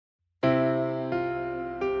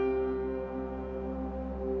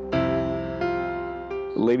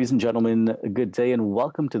Ladies and gentlemen, good day and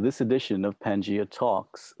welcome to this edition of Pangea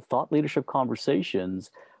Talks, thought leadership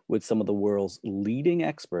conversations with some of the world's leading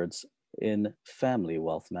experts in family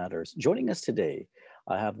wealth matters. Joining us today,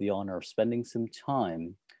 I have the honor of spending some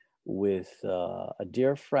time with a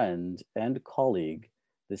dear friend and colleague,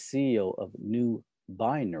 the CEO of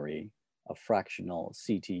NUBINARY, a fractional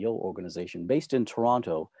CTO organization based in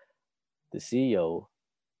Toronto, the CEO,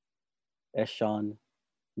 Ehsan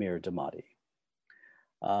Mirdamadi.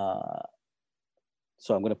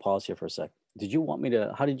 So I'm going to pause here for a sec. How did you want me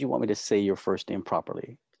to say your first name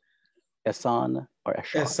properly? Ehsan or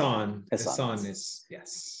Ehsan? Ehsan is,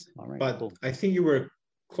 yes. All right, but cool. I think you were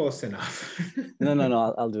close enough.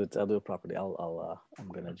 No. I'll do it. I'll do it properly. I'm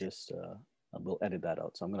going to just, we'll edit that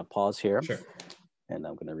out. So I'm going to pause here. Sure. And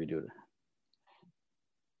I'm going to redo it.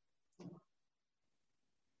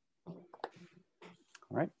 All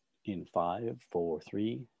right. In 5, 4,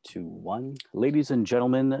 3, 2, 1. Ladies and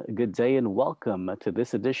gentlemen, good day and welcome to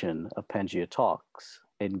this edition of Pangea Talks,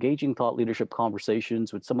 engaging thought leadership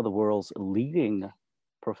conversations with some of the world's leading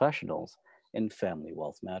professionals in family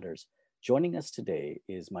wealth matters. Joining us today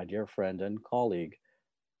is my dear friend and colleague,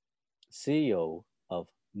 CEO of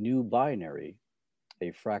NUBINARY,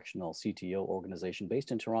 a fractional CTO organization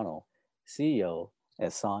based in Toronto, CEO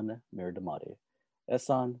Ehsan Mirdamadi.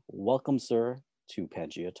 Ehsan, welcome, sir, to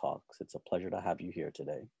Pangea Talks. It's a pleasure to have you here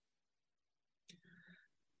today.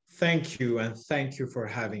 Thank you, and thank you for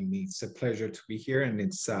having me. It's a pleasure to be here, and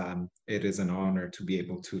it is an honor to be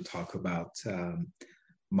able to talk about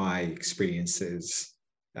my experiences,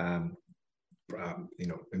 in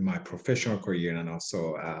my professional career, and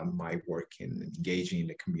also my work in engaging in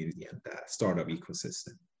the community and the startup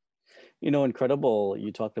ecosystem. Incredible.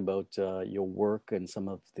 You talked about your work and some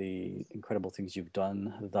of the incredible things you've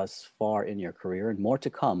done thus far in your career, and more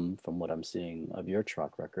to come from what I'm seeing of your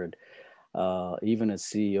track record. Even as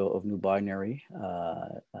CEO of NUBINARY,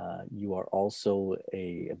 you are also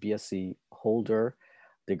a BSc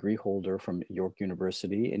degree holder from York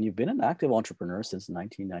University, and you've been an active entrepreneur since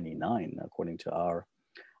 1999, according to our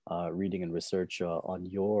reading and research on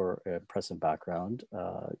your impressive background.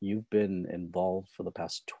 You've been involved for the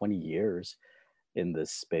past 20 years in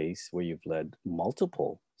this space where you've led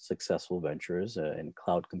multiple successful ventures in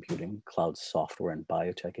cloud computing, cloud software, and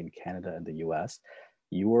biotech in Canada and the US.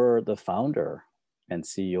 You were the founder and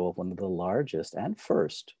CEO of one of the largest and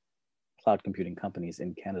first cloud computing companies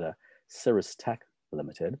in Canada, Cirrus Tech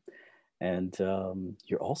Limited. And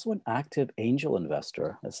you're also an active angel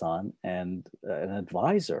investor, Ehsan, and an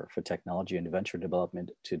advisor for technology and venture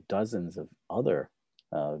development to dozens of other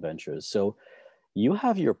ventures. So you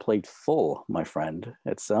have your plate full, my friend.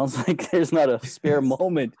 It sounds like there's not a spare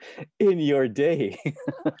moment in your day.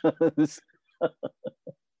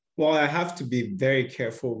 Well, I have to be very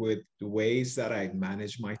careful with the ways that I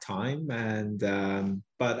manage my time,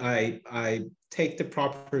 but I take the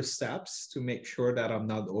proper steps to make sure that I'm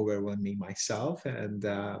not overwhelming myself, and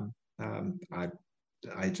I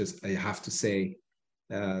have to say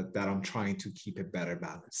that I'm trying to keep a better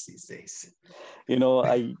balance these days.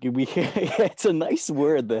 It's a nice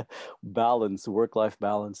word, the balance, work-life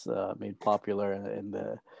balance, made popular in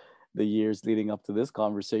the years leading up to this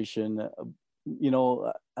conversation.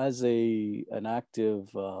 As an active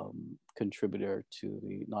contributor to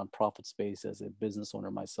the nonprofit space, as a business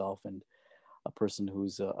owner myself, and a person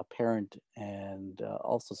who's a parent and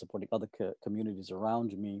also supporting other communities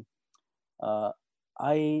around me,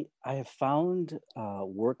 I have found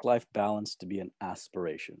work-life balance to be an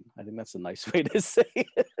aspiration. I think that's a nice way to say it.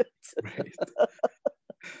 Right.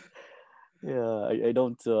 Yeah, I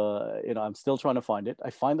don't, I'm still trying to find it.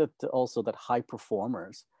 I find that also that high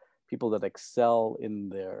performers, people that excel in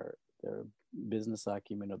their business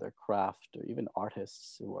acumen or their craft, or even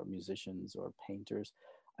artists who are musicians or painters,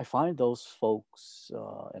 I find those folks,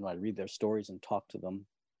 and I read their stories and talk to them,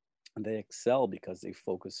 and they excel because they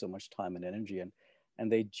focus so much time and energy,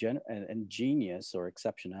 and genius or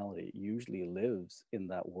exceptionality usually lives in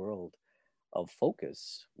that world of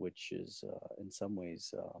focus, which is in some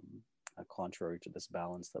ways contrary to this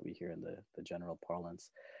balance that we hear in the general parlance.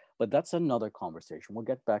 But that's another conversation. We'll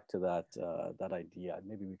get back to that idea.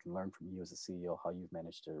 Maybe we can learn from you as a CEO how you've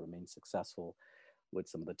managed to remain successful with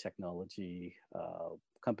some of the technology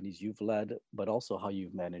companies you've led, but also how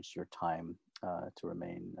you've managed your time to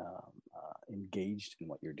remain engaged in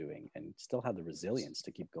what you're doing and still have the resilience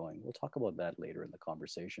to keep going. We'll talk about that later in the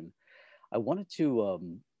conversation. I wanted to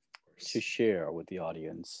share with the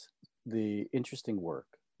audience the interesting work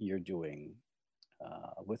you're doing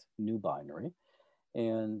with NUBINARY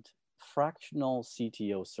and fractional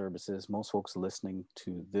CTO services. Most folks listening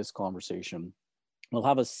to this conversation will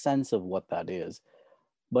have a sense of what that is.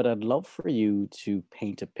 But I'd love for you to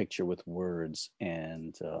paint a picture with words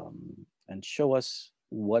and show us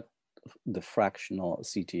what the fractional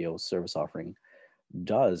CTO service offering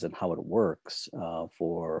does and how it works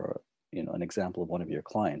for an example of one of your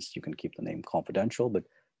clients. You can keep the name confidential, but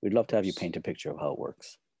we'd love to have you paint a picture of how it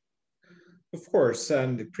works. Of course,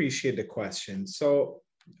 and appreciate the question. So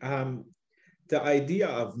the idea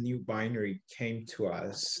of NUBINARY came to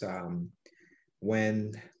us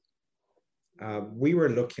when we were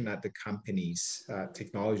looking at the companies,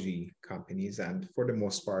 technology companies, and for the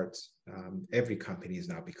most part, every company is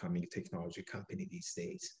now becoming a technology company these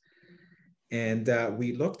days. And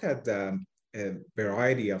we looked at a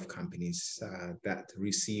variety of companies that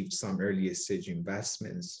received some early stage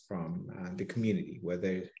investments from the community,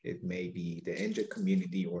 whether it may be the angel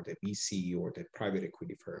community or the VC or the private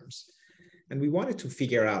equity firms. And we wanted to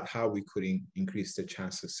figure out how we could increase the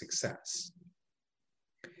chance of success.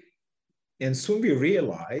 And soon we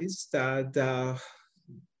realized that a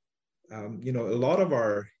lot of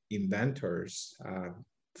our inventors,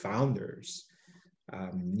 founders,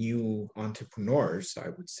 new entrepreneurs, I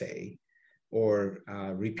would say, or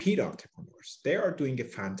repeat entrepreneurs, they are doing a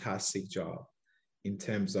fantastic job in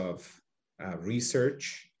terms of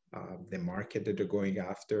research, the market that they're going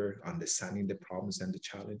after, understanding the problems and the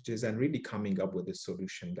challenges, and really coming up with a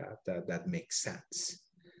solution that makes sense.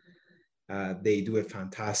 They do a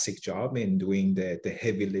fantastic job in doing the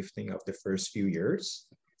heavy lifting of the first few years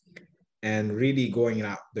and really going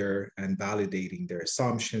out there and validating their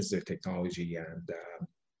assumptions, their technology, and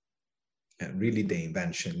really the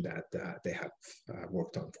invention that they have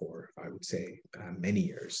worked on for, I would say, many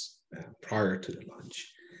years prior to the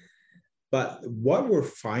launch. But what we're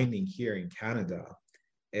finding here in Canada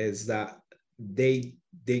is that they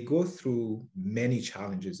go through many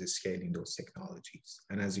challenges in scaling those technologies.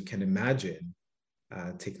 And as you can imagine,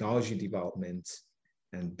 technology development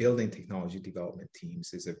and building technology development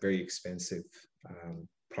teams is a very expensive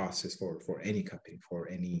process for any company, for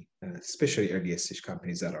any, especially early stage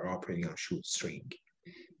companies that are operating on shoestring.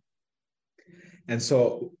 And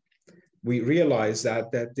so we realize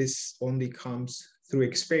that this only comes through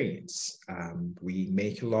experience. We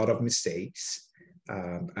make a lot of mistakes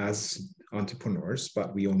as entrepreneurs,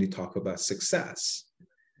 but we only talk about success.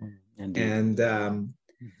 Indeed. And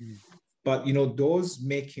but those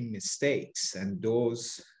making mistakes and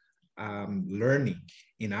those learning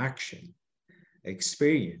in action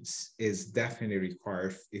experience is definitely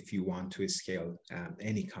required if you want to scale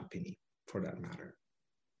any company for that matter.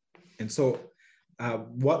 And so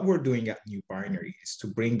what we're doing at NUBINARY is to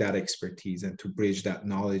bring that expertise and to bridge that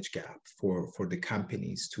knowledge gap for the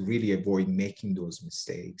companies to really avoid making those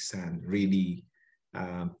mistakes and really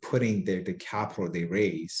putting the capital they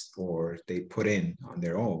raise or they put in on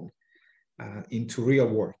their own into real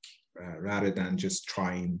work rather than just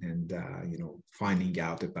trying and finding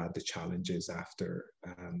out about the challenges after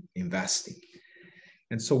investing.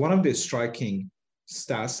 And so one of the striking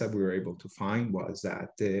stats that we were able to find was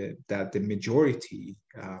that the majority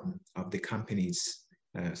of the companies,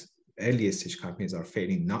 early stage companies, are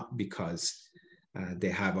failing not because they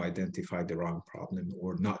have identified the wrong problem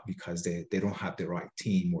or not because they don't have the right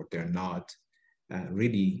team or they're not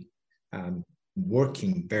really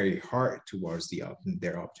working very hard towards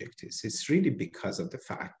their objectives. It's really because of the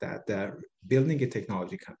fact that building a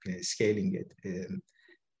technology company and scaling it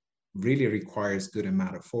really requires good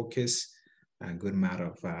amount of focus, a good amount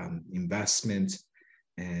of investment,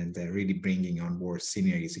 and really bringing on board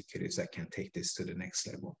senior executives that can take this to the next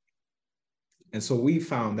level. And so we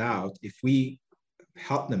found out if we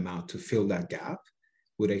help them out to fill that gap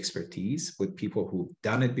with expertise, with people who've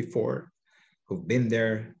done it before, who've been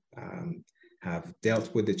there, have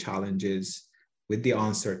dealt with the challenges, with the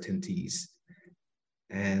uncertainties,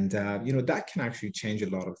 and that can actually change a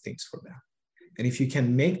lot of things for them. And if you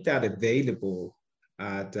can make that available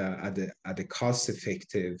at a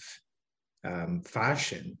cost-effective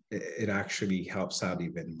fashion, it actually helps out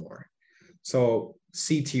even more. So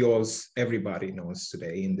CTOs, everybody knows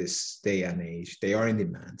today in this day and age, they are in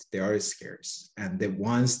demand, they are scarce, and the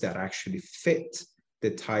ones that actually fit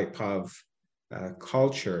the type of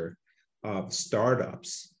culture of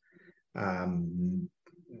startups, they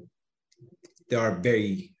are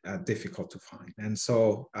very difficult to find. And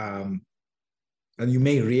so, and you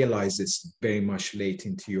may realize this very much late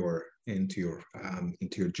into your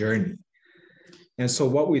journey. And so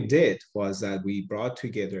what we did was that we brought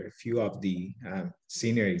together a few of the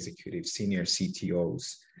senior executives, senior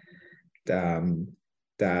CTOs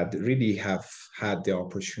that really have had the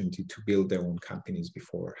opportunity to build their own companies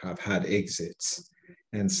before, have had exits.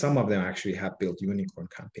 And some of them actually have built unicorn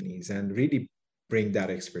companies and really bring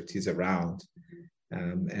that expertise around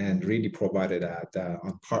and really provided that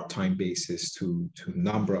on part-time basis to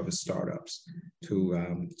number of startups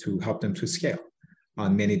to help them to scale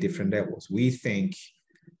on many different levels. We think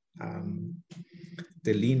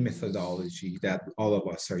the lean methodology that all of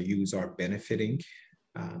us are benefiting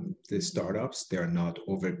the startups. They are not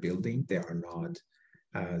overbuilding. They are not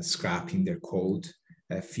scrapping their code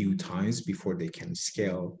a few times before they can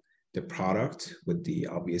scale the product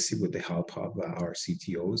obviously with the help of our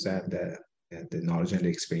CTOs and the knowledge and the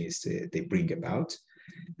experience they bring about.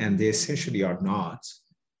 And they essentially are not,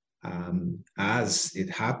 as it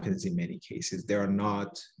happens in many cases, they are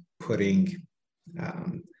not putting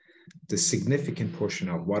the significant portion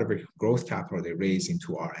of whatever growth capital they raise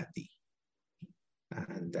into R&D.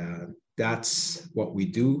 And that's what we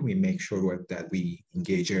do. We make sure that we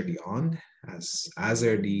engage early on, as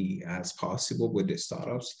early as possible with the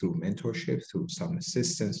startups through mentorship, through some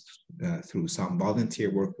assistance, through some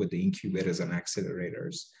volunteer work with the incubators and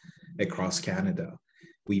accelerators across Canada.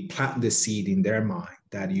 We plant the seed in their mind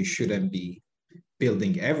that you shouldn't be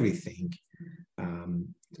building everything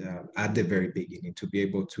at the very beginning to be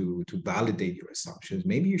able to validate your assumptions.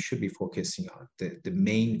 Maybe you should be focusing on the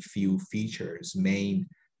main few features, main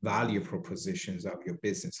value propositions of your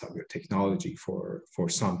business, of your technology for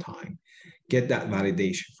some time. Get that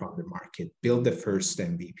validation from the market, build the first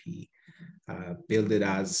MVP, build it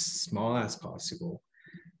as small as possible,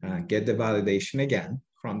 get the validation again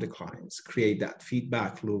from the clients, create that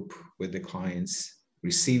feedback loop with the clients,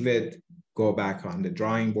 receive it, go back on the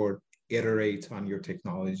drawing board, iterate on your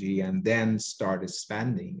technology, and then start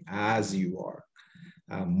expanding as you are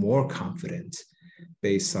more confident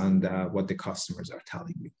based on what the customers are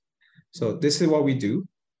telling you. So this is what we do.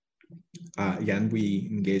 Again, we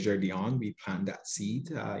engage early on, we plant that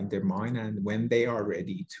seed in their mind, and when they are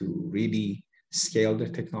ready to really scale the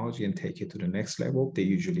technology and take it to the next level, they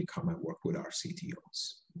usually come and work with our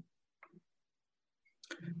CTOs.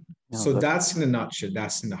 Yeah, so that's in a nutshell,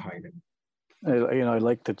 that's in the high level. I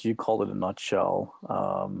like that you call it a nutshell.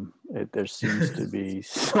 There seems to be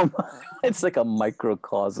it's like a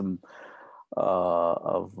microcosm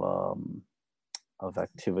of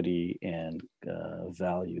activity and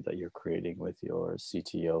value that you're creating with your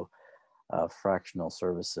CTO, fractional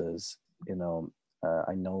services.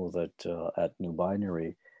 I know that at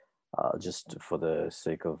NUBINARY, just for the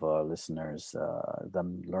sake of listeners,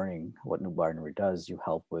 them learning what NUBINARY does, you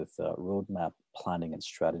help with roadmap planning and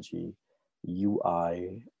strategy,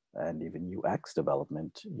 UI and even UX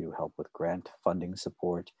development. You help with grant funding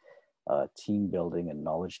support, team building and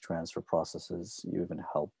knowledge transfer processes. You even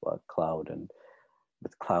help with cloud, and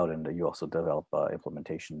you also develop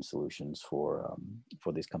implementation solutions for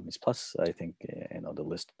these companies. Plus, I think the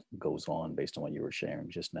list goes on based on what you were sharing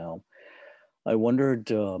just now. I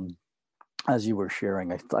wondered, as you were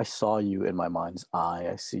sharing, I saw you in my mind's eye.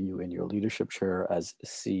 I see you in your leadership chair as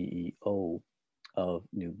CEO of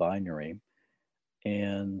NUBINARY.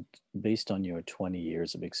 And based on your 20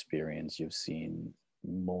 years of experience, you've seen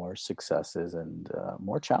more successes and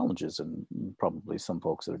more challenges, and probably some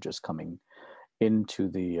folks that are just coming into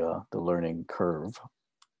the learning curve.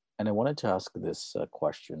 And I wanted to ask this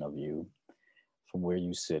question of you from where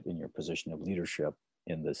you sit in your position of leadership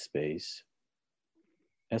in this space.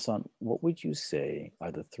 Ehsan, what would you say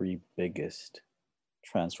are the three biggest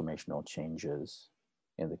transformational changes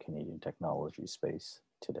in the Canadian technology space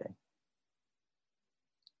today?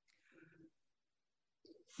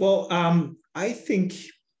 Well, I think,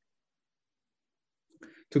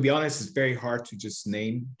 to be honest, it's very hard to just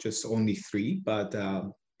name just only three, but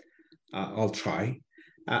I'll try.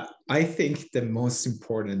 I think the most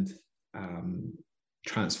important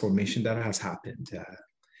transformation that has happened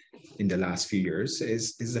in the last few years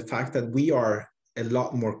is the fact that we are a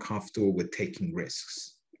lot more comfortable with taking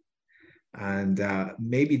risks. And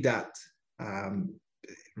maybe that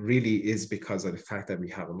really is because of the fact that we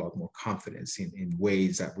have a lot more confidence in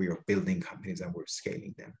ways that we are building companies and we're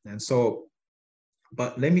scaling them. And so,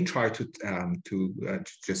 but let me try to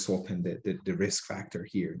just open the risk factor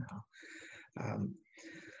here now.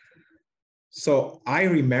 So I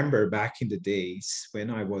remember back in the days when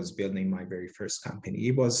I was building my very first company,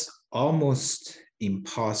 it was almost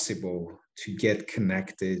impossible to get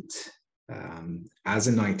connected as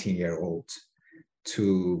a 19-year-old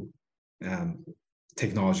to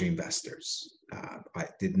technology investors. I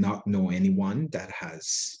did not know anyone that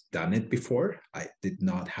has done it before. I did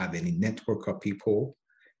not have any network of people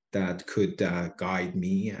that could guide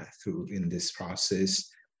me through in this process.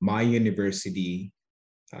 My university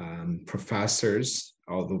professors,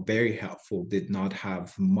 although very helpful, did not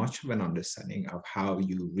have much of an understanding of how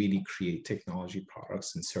you really create technology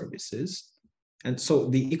products and services. And so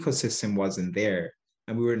the ecosystem wasn't there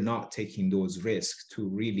and we were not taking those risks to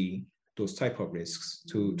really, those type of risks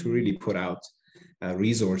to really put out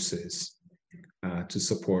resources to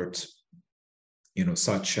support, you know,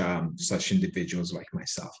 such individuals like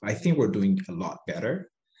myself. I think we're doing a lot better.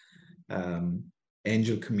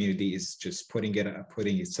 Angel community is just putting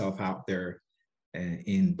itself out there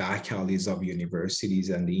in back alleys of universities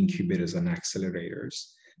and the incubators and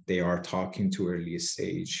accelerators. They are talking to early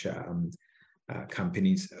stage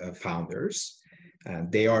companies founders.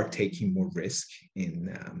 They are taking more risk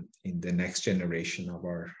in the next generation of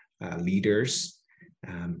our leaders.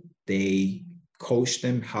 They coach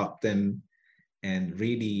them, help them, and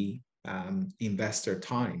really invest their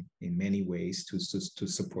time in many ways to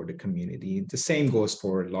support the community. The same goes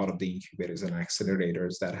for a lot of the incubators and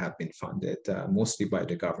accelerators that have been funded mostly by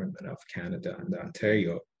the government of Canada and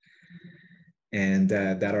Ontario. And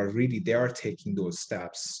that are really, they are taking those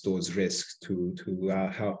steps, those risks to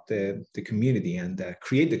help the community and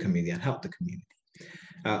create the community and help the community.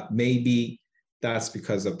 Maybe that's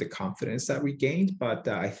because of the confidence that we gained, but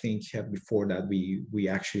I think before that we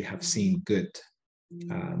actually have seen good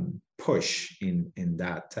push in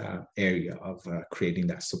that area of creating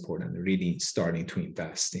that support and really starting to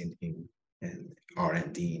invest in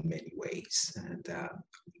R&D in many ways, and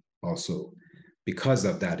also because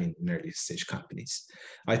of that in early stage companies.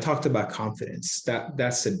 I talked about confidence.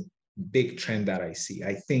 That's a big trend that I see.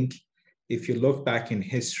 I think if you look back in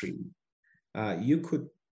history, you could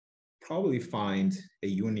probably find a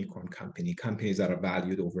unicorn companies that are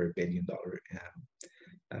valued over $1 billion.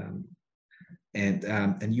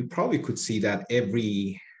 And you probably could see that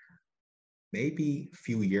every maybe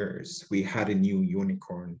few years we had a new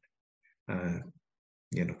unicorn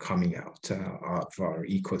coming out of our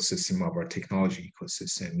ecosystem, of our technology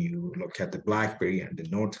ecosystem. You look at the BlackBerry and the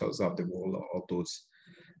Nortels of the world, all those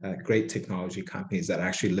great technology companies that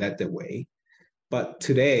actually led the way. But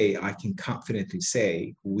today, I can confidently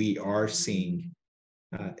say we are seeing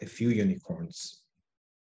a few unicorns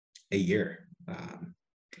a year.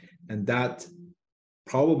 And that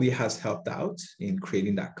probably has helped out in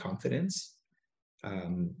creating that confidence.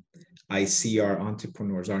 I see our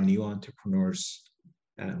entrepreneurs, our new entrepreneurs,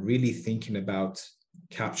 really thinking about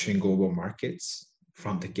capturing global markets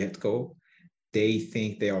from the get-go. They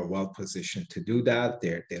think they are well positioned to do that.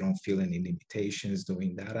 They don't feel any limitations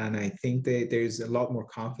doing that. And I think there's a lot more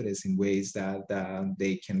confidence in ways that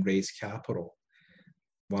they can raise capital.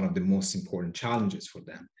 One of the most important challenges for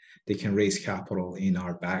them. They can raise capital in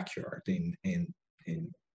our backyard, in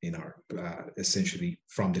our essentially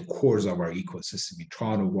from the cores of our ecosystem in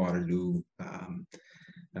Toronto, Waterloo,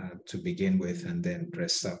 to begin with, and then the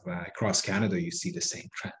rest of across Canada, you see the same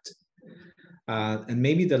trend. And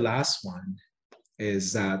maybe the last one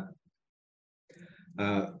is that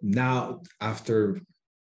now, after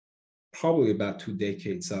probably about 2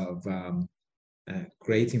 decades of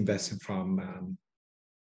great investment from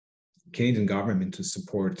Canadian government to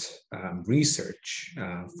support research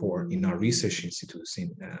in our research institutes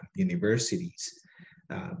in universities,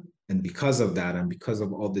 and because of that, and because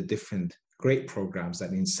of all the different great programs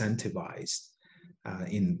that incentivize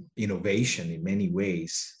in innovation in many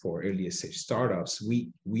ways for earlier stage startups,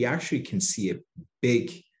 we actually can see a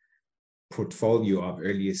big portfolio of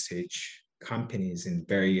earlier stage companies in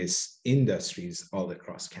various industries all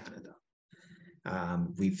across Canada.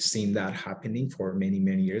 We've seen that happening for many,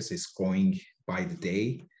 many years. It's going by the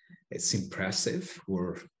day. It's impressive.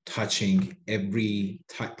 We're touching every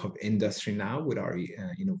type of industry now with our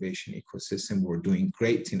innovation ecosystem. We're doing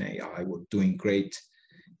great in AI. We're doing great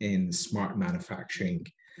in smart manufacturing,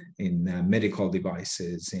 in medical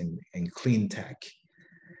devices, in clean tech.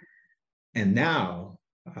 And now,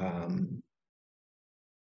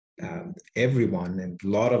 everyone and a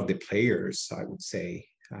lot of the players, I would say,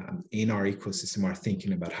 in our ecosystem are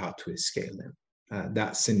thinking about how to scale them.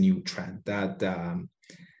 That's a new trend.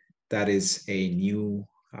 That is a new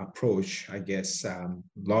approach, I guess, a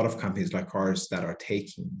lot of companies like ours that are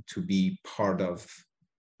taking to be part of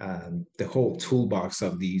the whole toolbox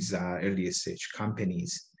of these earlier stage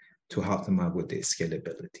companies to help them out with the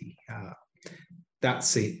scalability.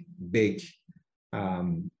 That's a big,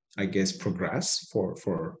 I guess, progress for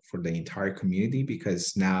the entire community,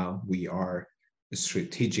 because now we are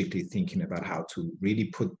strategically thinking about how to really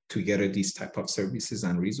put together these type of services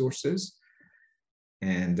and resources,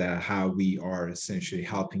 and how we are essentially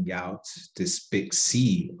helping out this big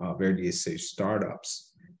sea of early stage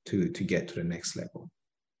startups to get to the next level.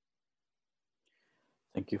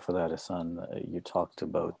 Thank you for that, Ehsan. You talked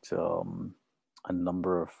about a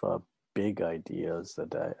number of big ideas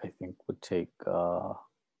that I think would take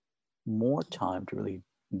more time to really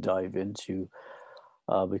dive into.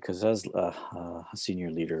 because as a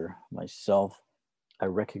senior leader myself, I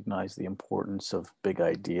recognize the importance of big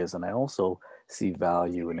ideas, and I also see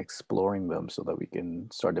value in exploring them so that we can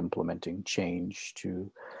start implementing change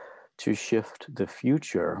to shift the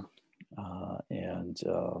future. And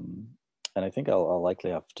I think I'll likely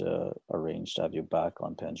have to arrange to have you back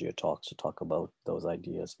on Pangea Talks to talk about those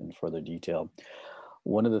ideas in further detail.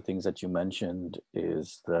 One of the things that you mentioned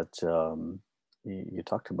is that you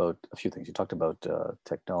talked about a few things. You talked about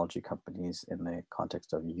technology companies in the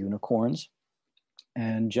context of unicorns.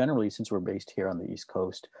 And generally, since we're based here on the East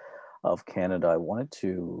Coast of Canada, I wanted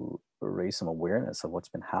to raise some awareness of what's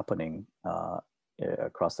been happening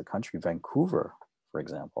across the country. Vancouver, for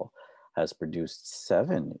example, has produced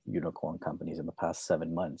 7 unicorn companies in the past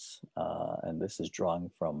 7 months. And this is drawing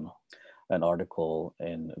from an article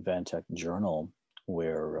in Vantech Journal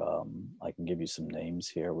where I can give you some names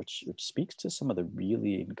here, which speaks to some of the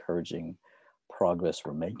really encouraging progress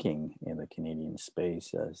we're making in the Canadian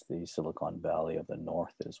space, as the Silicon Valley of the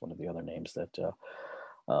North is one of the other names that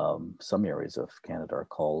some areas of Canada are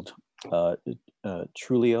called.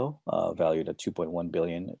 Trulio, valued at 2.1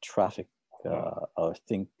 billion. Traffic,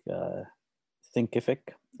 Thinkific,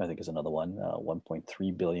 I think is another one,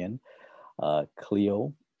 1.3 billion.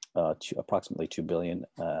 Clio, approximately 2 billion.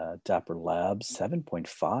 Dapper Labs,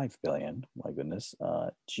 7.5 billion. My goodness.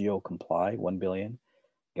 GeoComply, 1 billion.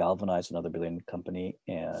 Galvanize, another billion company,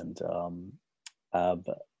 and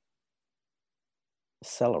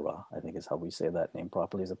Celera, I think is how we say that name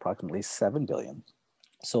properly, is approximately 7 billion.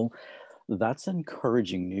 So that's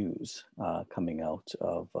encouraging news coming out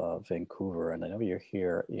of Vancouver. And I know you're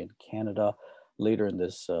here in Canada. Later in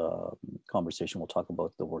this conversation, we'll talk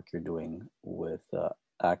about the work you're doing with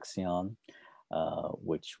Axion,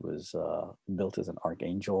 which was built as an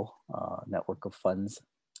Archangel network of funds.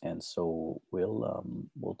 And so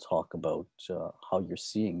we'll talk about how you're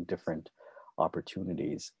seeing different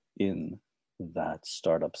opportunities in that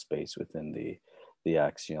startup space within the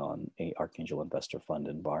Axion Archangel Investor Fund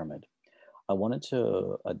environment. I wanted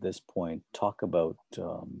to, at this point, talk about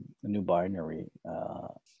NUBINARY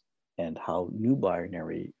and how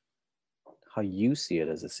NUBINARY, how you see it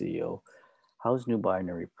as a CEO, how is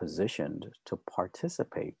NUBINARY positioned to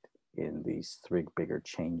participate in these 3 bigger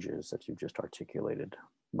changes that you've just articulated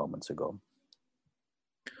moments ago?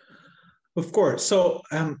 Of course. So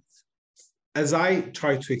as I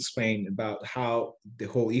try to explain about how the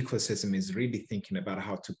whole ecosystem is really thinking about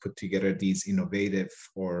how to put together these innovative,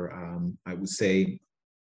 or I would say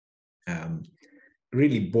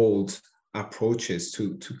really bold approaches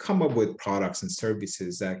to come up with products and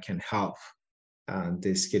services that can help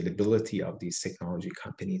the scalability of these technology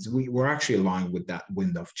companies, we're actually aligned with that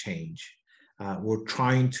wind of change. We're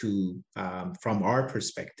trying to, from our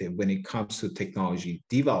perspective, when it comes to technology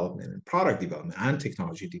development and product development and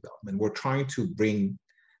technology development, we're trying to bring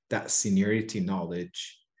that seniority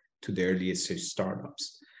knowledge to the earliest stage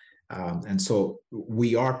startups. And so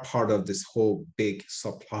we are part of this whole big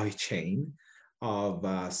supply chain of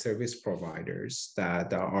service providers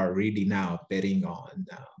that are really now betting on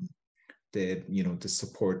the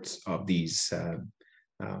support of these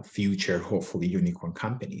future, hopefully, unicorn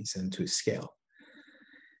companies and to scale.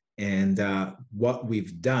 And what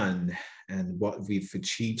we've done and what we've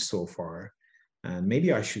achieved so far, and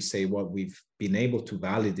maybe I should say what we've been able to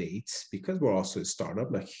validate, because we're also a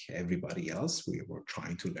startup like everybody else, we're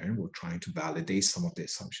trying to learn, we're trying to validate some of the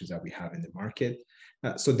assumptions that we have in the market.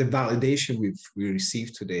 So the validation we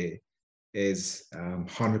received today is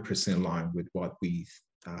 100% aligned with what we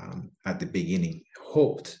at the beginning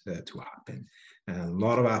hoped to happen. A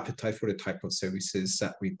lot of appetite for the type of services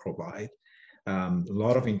that we provide, a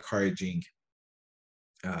lot of encouraging,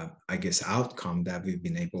 I guess, outcome that we've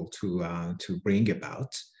been able to bring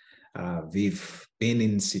about. We've been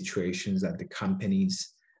in situations that the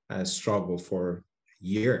companies struggle for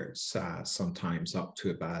years, sometimes up to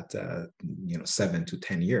about 7 to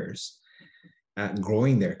 10 years,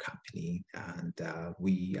 growing their company, and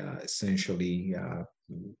we essentially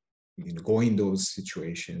go in those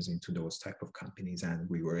situations into those type of companies, and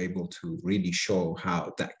we were able to really show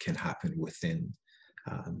how that can happen within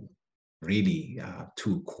really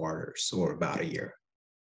 2 quarters or about a year.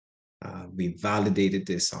 We validated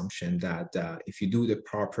the assumption that if you do the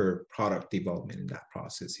proper product development in that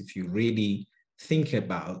process, if you really think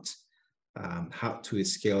about how to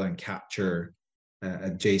scale and capture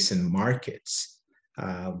adjacent markets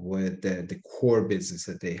with the core business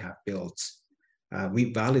that they have built,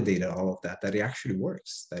 we validated all of that it actually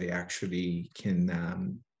works, that it actually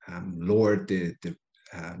can lower the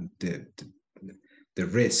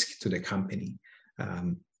risk to the company,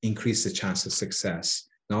 increase the chance of success,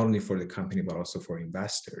 not only for the company, but also for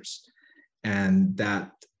investors. And that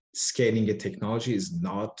scaling a technology is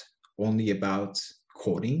not only about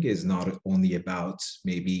coding, is not only about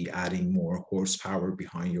maybe adding more horsepower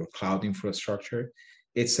behind your cloud infrastructure.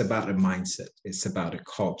 It's about a mindset. It's about a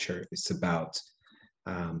culture. It's about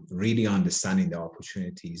really understanding the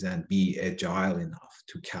opportunities and be agile enough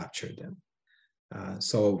to capture them.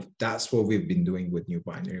 So that's what we've been doing with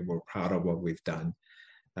NUBINARY. We're proud of what we've done.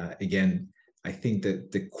 Again, I think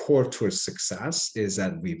that the core to our success is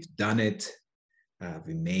that we've done it.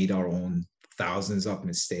 We made our own thousands of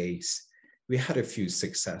mistakes. We had a few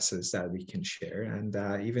successes that we can share. And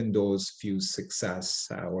even those few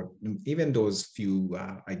or even those few,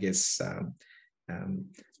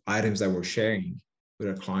 items that we're sharing with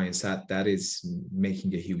our clients, that is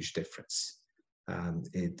making a huge difference.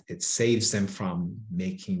 It saves them from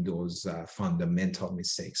making those fundamental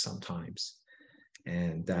mistakes sometimes.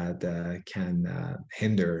 And that can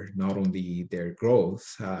hinder not only their growth,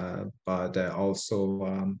 but also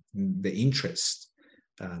the interest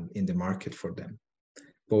in the market for them,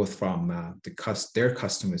 both from their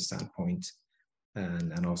customer standpoint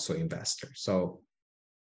and also investors. So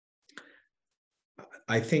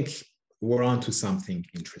I think we're on to something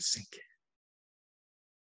interesting.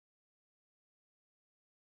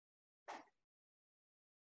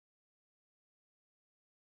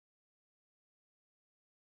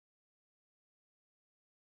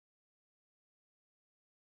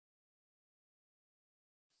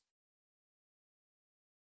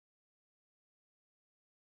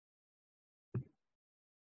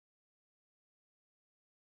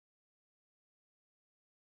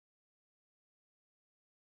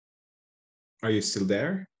 Are you still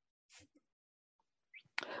there?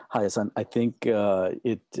 Hi, Ehsan. I think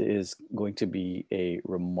it is going to be a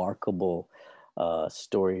remarkable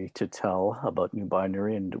story to tell about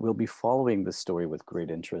NUBINARY, and we'll be following this story with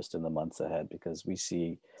great interest in the months ahead because we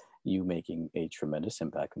see you making a tremendous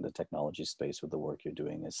impact in the technology space with the work you're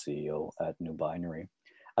doing as CEO at NUBINARY.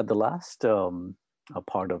 At the last a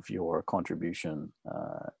part of your contribution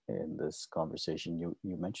in this conversation,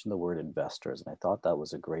 you mentioned the word investors, and I thought that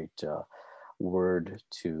was a great word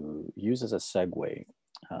to use as a segue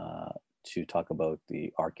to talk about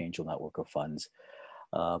the Archangel network of funds.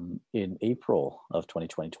 In April of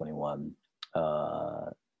 2021,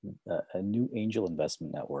 a new angel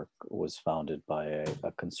investment network was founded by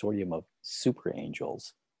a consortium of super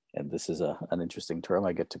angels. And this is an interesting term.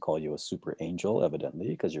 I get to call you a super angel, evidently,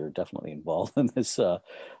 because you're definitely involved in this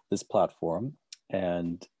platform.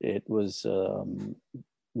 And it was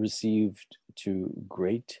received to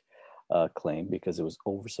great claim because it was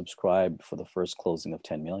oversubscribed for the first closing of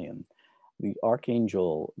 10 million. The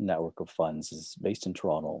Archangel network of funds is based in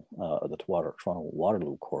Toronto, the Toronto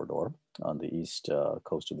Waterloo corridor on the east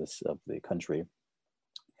coast of the country.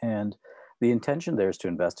 And the intention there is to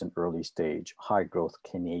invest in early stage, high growth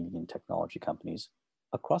Canadian technology companies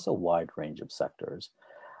across a wide range of sectors.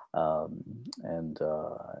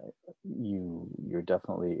 You're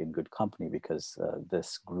definitely in good company because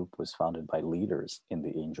this group was founded by leaders in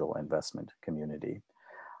the angel investment community.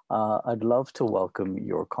 I'd love to welcome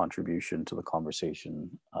your contribution to the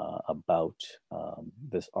conversation about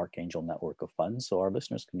this Archangel network of funds so our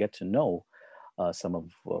listeners can get to know some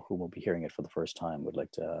of whom will be hearing it for the first time. Would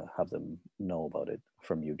like to have them know about it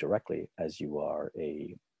from you directly, as you are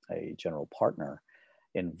a general partner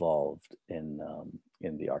involved in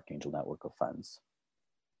the Archangel network of funds.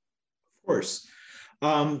 Of course.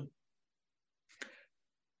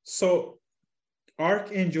 So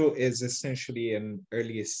Archangel is essentially an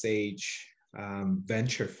early stage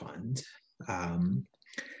venture fund.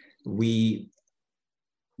 We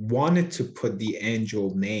wanted to put the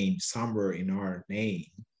angel name somewhere in our name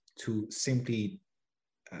to simply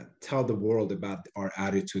tell the world about our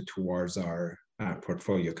attitude towards our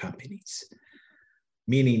portfolio companies,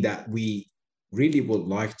 meaning that we really would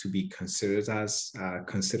like to be considered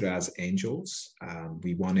as angels.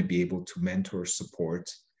 We want to be able to mentor, support,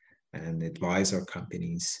 and advise our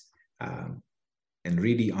companies and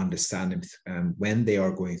really understand them when they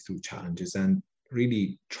are going through challenges and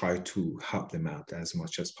really try to help them out as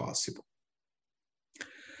much as possible.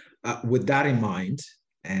 With that in mind,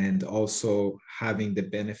 and also having the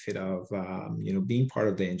benefit of being part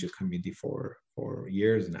of the angel community for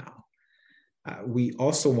years now, we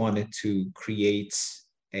also wanted to create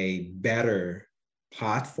a better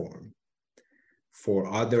platform for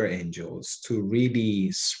other angels to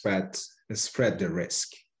really spread the risk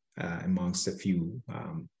amongst a few,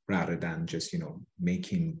 rather than just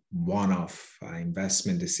making one-off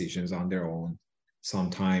investment decisions on their own.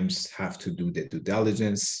 Sometimes have to do the due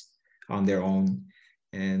diligence on their own,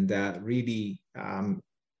 and really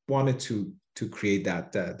wanted to create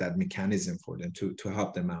that mechanism for them to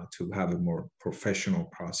help them out, to have a more professional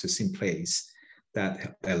process in place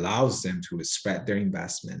that allows them to spread their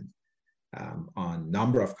investment on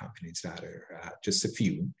number of companies rather just a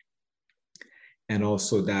few, and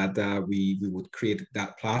also that we would create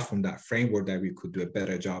that platform, that framework, that we could do a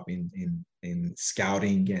better job in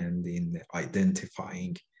scouting and in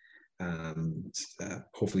identifying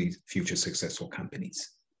hopefully future successful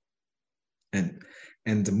companies. And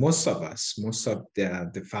most of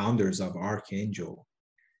the founders of Archangel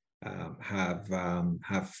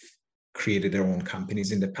have created their own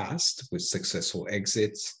companies in the past with successful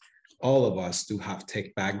exits. All of us do have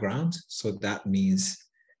tech background, so that means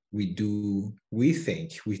we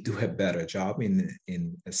think we do a better job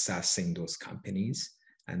in assessing those companies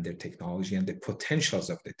and their technology and the potentials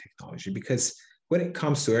of the technology. Because when it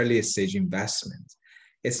comes to early stage investment,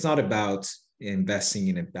 it's not about investing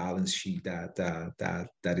in a balance sheet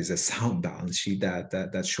that is a sound balance sheet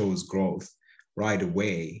that shows growth right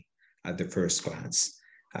away at the first glance.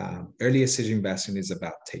 Early stage investment is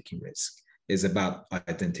about taking risk, is about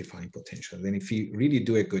identifying potential. And if you really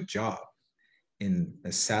do a good job in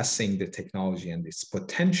assessing the technology and its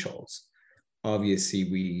potentials, obviously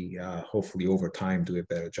we hopefully over time do a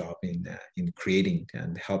better job in creating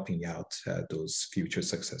and helping out those future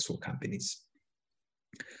successful companies.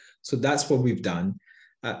 So that's what we've done.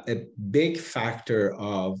 A big factor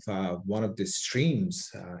of one of the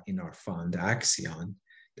streams in our fund, Axion,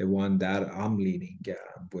 the one that I'm leading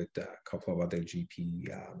with a couple of other GP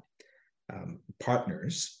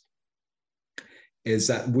partners, is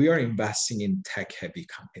that we are investing in tech-heavy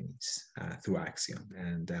companies through Axion,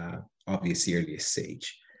 and obviously early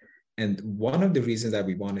stage. And one of the reasons that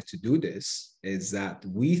we wanted to do this is that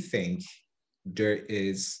we think there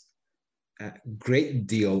is a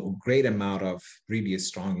great amount of really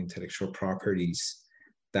strong intellectual properties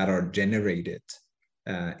that are generated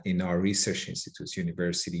in our research institutes,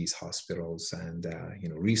 universities, hospitals, and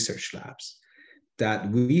research labs, that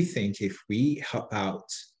we think if we help out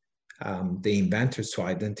the inventors to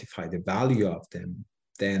identify the value of them,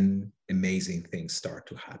 then amazing things start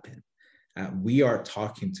to happen. We are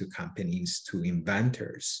talking to companies, to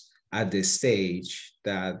inventors at this stage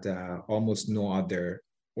that almost no other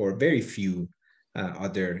or very few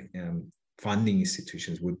other funding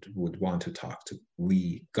institutions would want to talk to.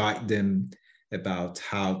 We guide them about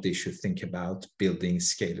how they should think about building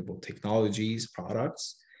scalable technologies,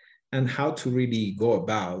 products, and how to really go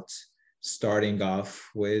about starting off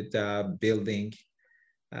with building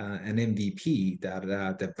an MVP that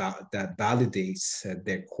validates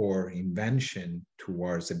their core invention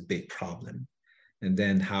towards a big problem, and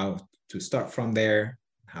then how to start from there,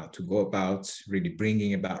 how to go about really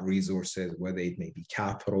bringing about resources, whether it may be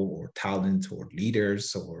capital or talent or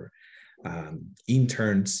leaders or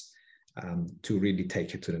interns, to really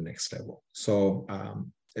take it to the next level. So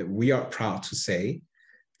we are proud to say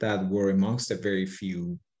that we're amongst the very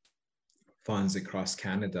few funds across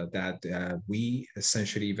Canada that we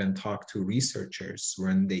essentially even talk to researchers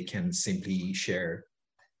when they can simply share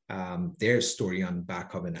their story on the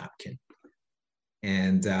back of a napkin.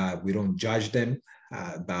 And we don't judge them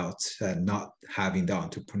about not having the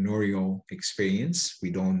entrepreneurial experience. We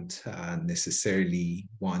don't necessarily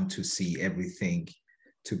want to see everything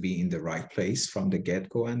to be in the right place from the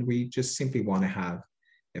get-go. And we just simply want to have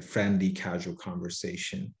a friendly, casual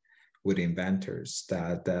conversation with inventors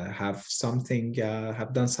that have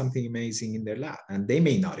done something amazing in their lab. And they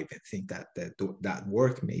may not even think that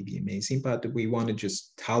work may be amazing, but we want to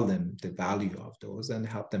just tell them the value of those and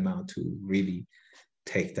help them out to really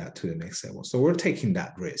take that to the next level. So we're taking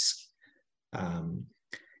that risk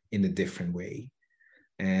in a different way.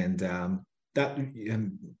 And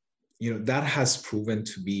that has proven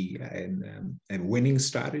to be a winning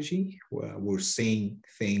strategy. We're seeing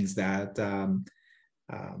things that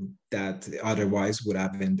otherwise would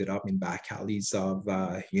have ended up in back alleys of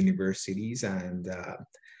universities, and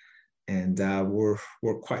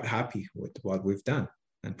we're quite happy with what we've done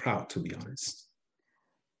and proud, to be honest.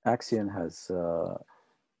 Axion has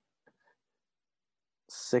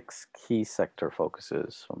 6 key sector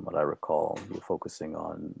focuses, from what I recall. You're focusing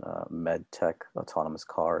on med tech, autonomous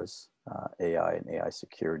cars, AI and AI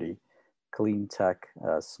security, clean tech,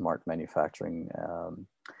 smart manufacturing,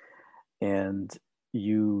 and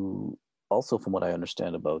you also, from what I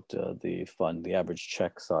understand about the fund, the average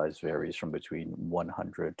check size varies from between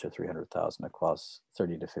 100 to 300,000 across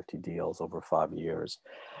 30 to 50 deals over 5 years.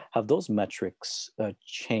 Have those metrics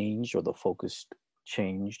changed, or the focus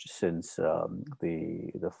changed since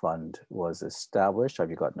the fund was established? Have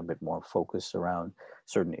you gotten a bit more focus around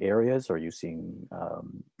certain areas? Or are you seeing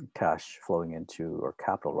cash flowing into, or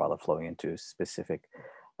capital rather, flowing into specific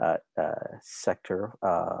sectors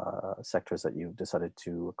that you've decided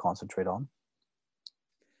to concentrate on?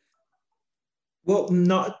 Well,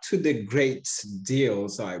 not to the great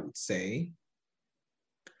deals, I would say,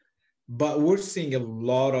 but we're seeing a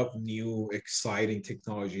lot of new exciting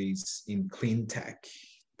technologies in clean tech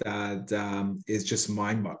that is just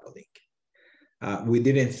mind-boggling. We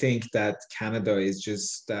didn't think that Canada is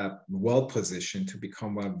just well positioned to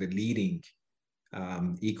become one of the leading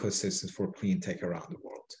ecosystems for clean tech around the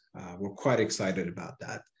world. We're quite excited about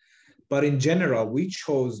that. But in general, we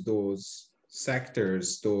chose those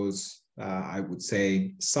sectors, I would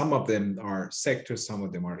say some of them are sectors, some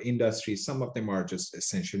of them are industries, some of them are just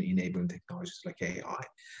essentially enabling technologies like AI.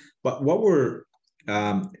 But what we're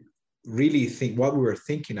what we were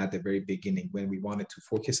thinking at the very beginning when we wanted to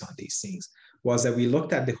focus on these things was that we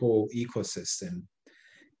looked at the whole ecosystem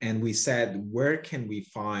and we said, where can we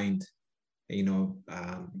find,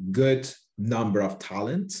 good number of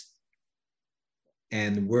talent,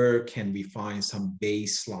 and where can we find some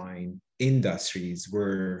baseline industries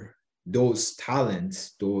where those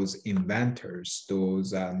talents, those inventors,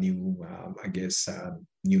 those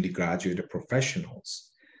newly graduated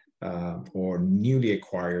professionals or newly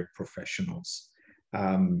acquired professionals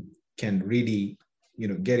can really,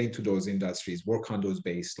 get into those industries, work on those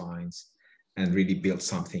baselines, and really build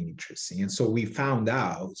something interesting. And so we found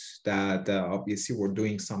out that obviously we're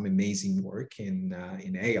doing some amazing work in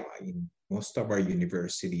AI. In most of our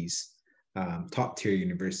universities, top tier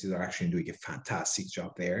universities are actually doing a fantastic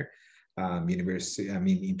job there.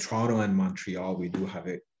 In Toronto and Montreal, we do have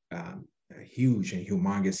a huge and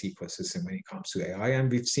humongous ecosystem when it comes to AI.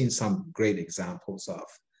 And we've seen some great examples of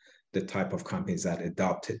the type of companies that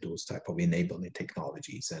adopted those type of enabling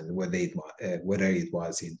technologies, and whether it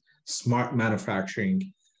was in smart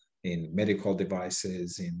manufacturing, in medical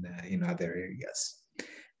devices, in other areas.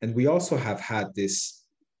 And we also have had this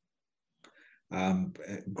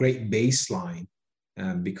great baseline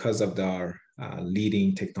because of our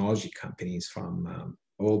leading technology companies from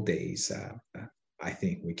old days. I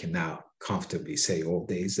think we can now comfortably say old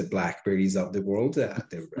days, the BlackBerries of the world,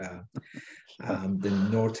 the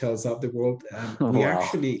Nortels of the world. We Wow.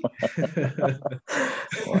 actually...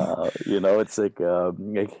 Wow. It's like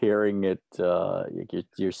hearing it,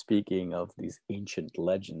 you're speaking of these ancient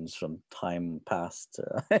legends from time past.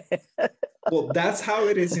 Well, that's how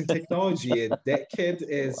it is in technology. A decade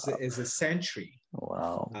is a century.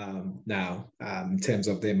 Wow. Now, in terms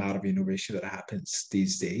of the amount of innovation that happens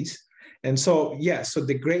these days. And so, so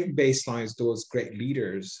the great baselines, those great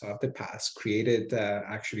leaders of the past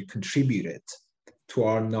actually contributed to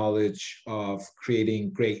our knowledge of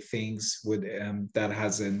creating great things with that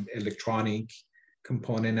has an electronic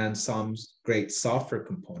component and some great software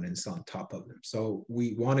components on top of them. So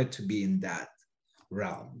we wanted to be in that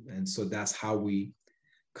realm. And so that's how we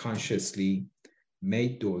consciously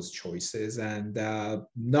made those choices, and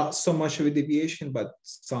not so much of a deviation, but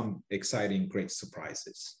some exciting, great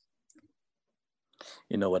surprises.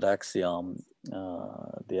 At Axion,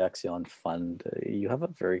 the Axion Fund, you have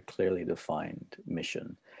a very clearly defined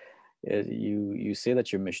mission. You say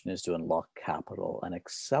that your mission is to unlock capital and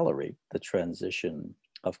accelerate the transition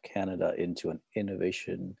of Canada into an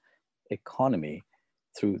innovation economy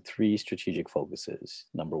through three strategic focuses.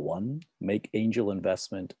 Number one, make angel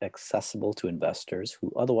investment accessible to investors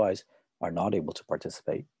who otherwise are not able to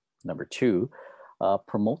participate. Number two,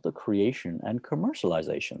 promote the creation and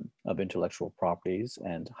commercialization of intellectual properties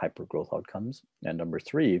and hypergrowth outcomes. And number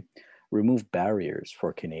three, remove barriers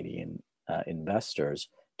for Canadian investors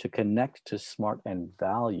to connect to smart and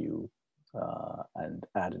value and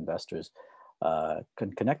add investors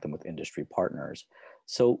can connect them with industry partners.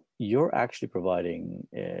 So you're actually providing,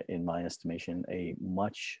 in my estimation, a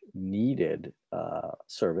much needed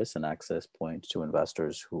service and access point to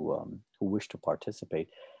investors who wish to participate.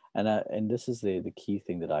 And this is the key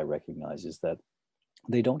thing that I recognize, is that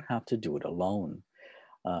they don't have to do it alone.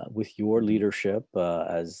 With your leadership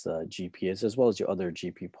as GPs, as well as your other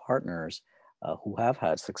GP partners who have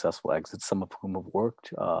had successful exits, some of whom have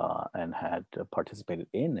worked and had participated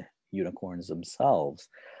in unicorns themselves,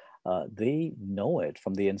 they know it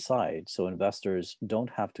from the inside. So investors don't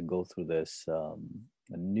have to go through this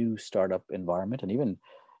new startup environment. And even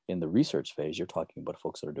in the research phase, you're talking about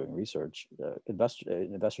folks that are doing research.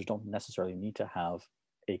 Investors don't necessarily need to have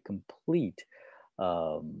a complete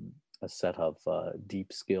a set of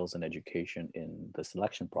deep skills and education in the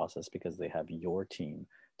selection process, because they have your team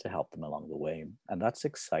to help them along the way. And that's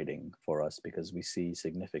exciting for us, because we see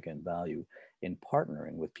significant value in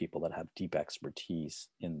partnering with people that have deep expertise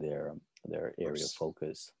in their area of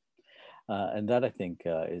focus. And that, I think,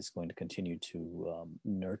 is going to continue to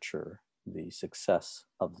nurture the success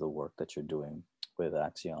of the work that you're doing with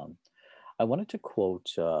Axion. I wanted to quote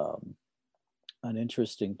an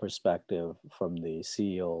interesting perspective from the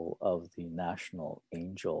CEO of the National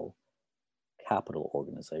Angel Capital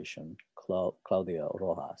Organization, Claudia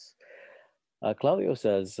Rojas. Claudio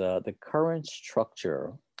says the current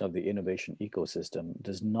structure of the innovation ecosystem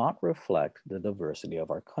does not reflect the diversity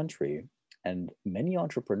of our country, and many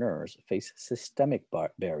entrepreneurs face systemic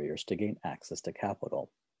barriers to gain access to capital.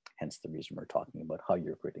 Hence the reason we're talking about how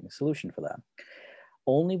you're creating a solution for that.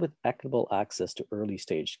 Only with equitable access to early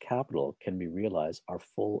stage capital can we realize our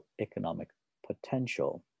full economic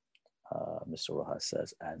potential, Mr. Rojas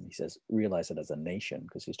says, and he says realize it as a nation,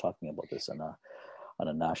 because he's talking about this on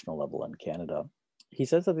a national level in Canada. He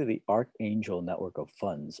says that the Archangel network of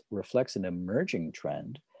funds reflects an emerging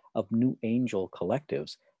trend of new angel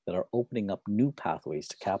collectives that are opening up new pathways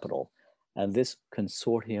to capital. And this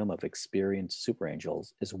consortium of experienced super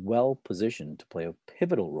angels is well positioned to play a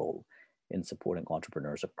pivotal role in supporting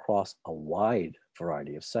entrepreneurs across a wide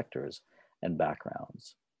variety of sectors and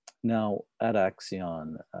backgrounds. Now, at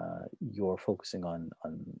Axion, you're focusing on,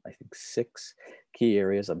 I think, 6 key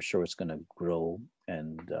areas. I'm sure it's going to grow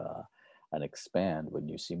and expand when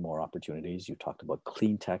you see more opportunities. You talked about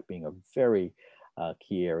clean tech being a very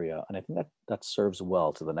key area, and I think that serves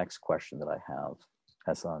well to the next question that I have,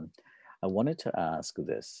 Ehsan. I wanted to ask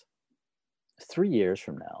this: 3 years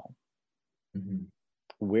from now,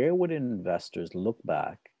 where would investors look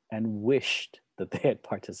back and wished that they had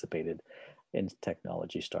participated in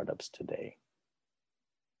technology startups today?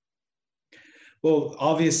 Well,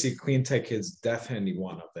 obviously, clean tech is definitely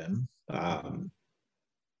one of them.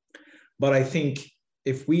 But I think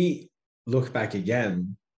if we look back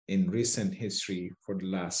again in recent history for the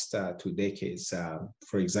last 2 decades,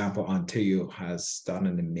 for example, Ontario has done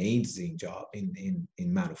an amazing job in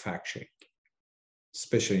manufacturing,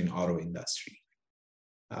 especially in auto industry.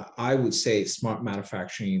 I would say smart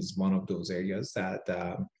manufacturing is one of those areas that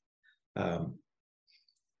a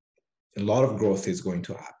lot of growth is going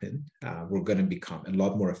to happen. We're going to become a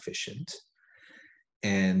lot more efficient.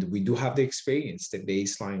 And we do have the experience, the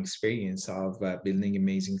baseline experience of building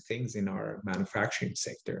amazing things in our manufacturing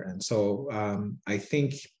sector. And so I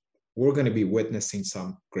think we're going to be witnessing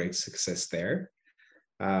some great success there.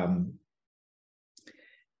 And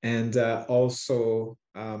also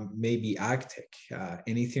maybe agtech,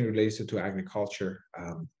 anything related to agriculture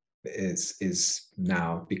is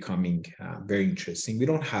now becoming very interesting. We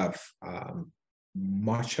don't have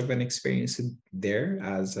much of an experience there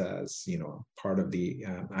as you know, part of the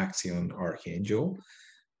Axion Archangel,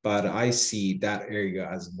 but I see that area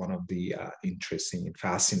as one of the interesting and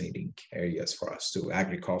fascinating areas for us too.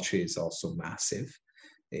 Agriculture is also massive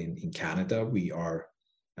in Canada. We are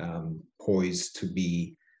poised to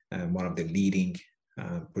be one of the leading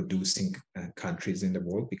producing countries in the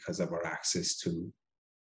world because of our access to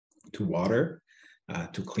water,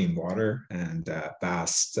 to clean water, and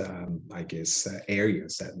vast, I guess,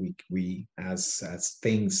 areas that we as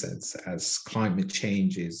things as climate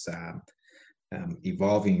change is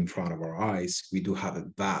evolving in front of our eyes, we do have a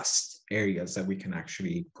vast areas that we can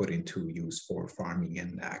actually put into use for farming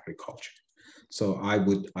and agriculture. So I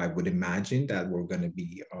would imagine that we're going to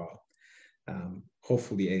be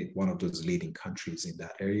hopefully one of those leading countries in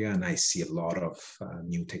that area. And I see a lot of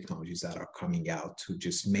new technologies that are coming out to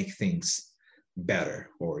just make things better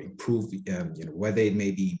or improve, whether it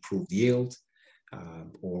may be improved yield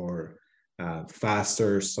or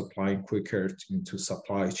faster supplying quicker into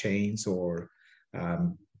supply chains, or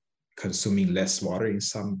consuming less water in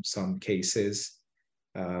some cases,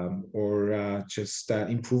 or just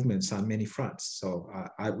improvements on many fronts. So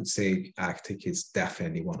I would say agtech is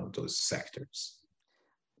definitely one of those sectors.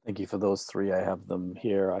 Thank you for those 3. I have them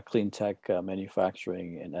here: clean tech,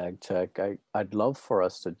 manufacturing, and ag tech. I'd love for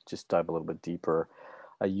us to just dive a little bit deeper.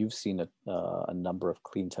 You've seen a number of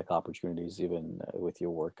clean tech opportunities, even with your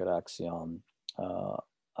work at Axion.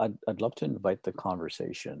 I'd love to invite the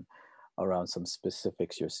conversation around some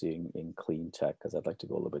specifics you're seeing in clean tech, because I'd like to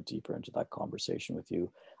go a little bit deeper into that conversation with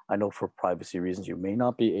you. I know for privacy reasons, you may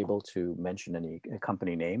not be able to mention any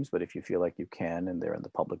company names, but if you feel like you can and they're in the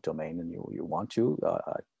public domain and you want to,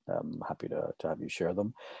 I'm happy to have you share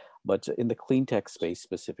them. But in the clean tech space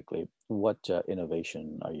specifically, what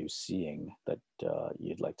innovation are you seeing that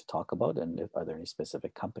you'd like to talk about? And are there any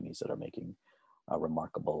specific companies that are making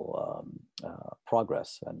remarkable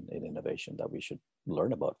progress and in innovation that we should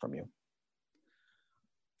learn about from you?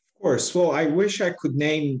 Of course. Well, I wish I could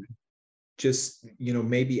name just,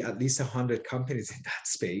 maybe at least 100 companies in that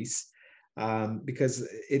space, because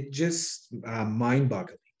it just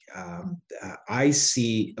mind-boggling. I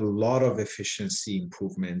see a lot of efficiency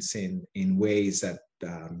improvements in ways that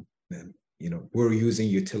we're using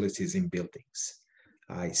utilities in buildings.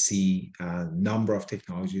 I see a number of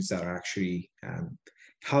technologies that are actually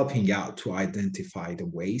helping out to identify the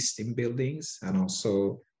waste in buildings and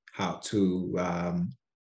also how to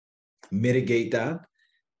mitigate that.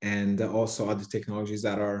 And also other technologies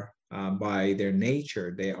that are, by their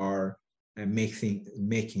nature, they are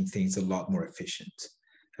making things a lot more efficient,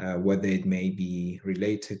 whether it may be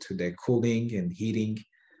related to the cooling and heating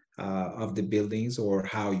of the buildings, or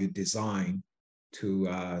how you design to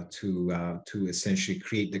essentially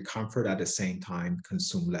create the comfort at the same time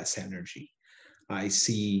consume less energy. I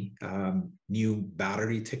see new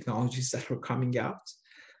battery technologies that are coming out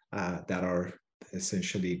that are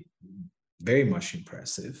essentially very much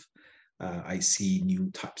impressive. I see new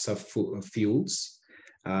types of fuels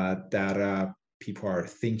that people are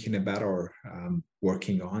thinking about or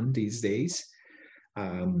working on these days.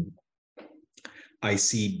 I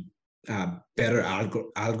see better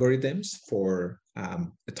algorithms for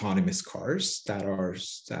autonomous cars that are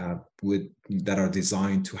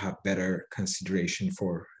designed to have better consideration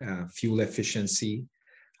for fuel efficiency.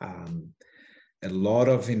 A lot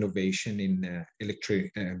of innovation in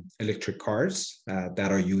electric cars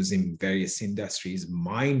that are used in various industries.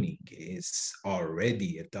 Mining is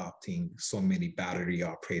already adopting so many battery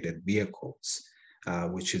operated vehicles,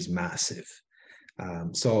 which is massive.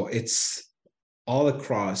 So it's all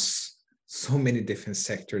across so many different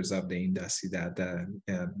sectors of the industry that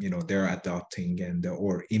they're adopting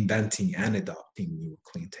or inventing and adopting new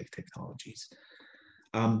clean tech technologies.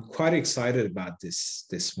 I'm quite excited about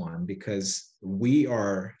this one because we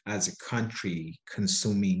are, as a country,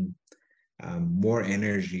 consuming more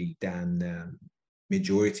energy than the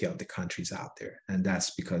majority of the countries out there, and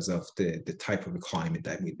that's because of the type of climate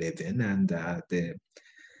that we live in and the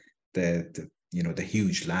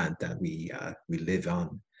huge land that we live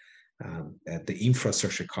on. The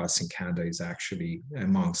infrastructure costs in Canada is actually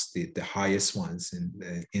amongst the highest ones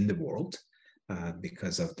in the world.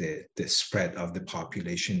 Because of the spread of the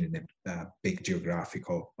population in a big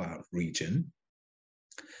geographical region.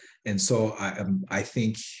 And so I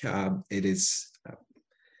think it is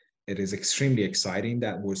extremely exciting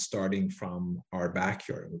that we're starting from our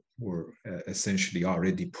backyard. We're essentially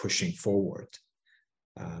already pushing forward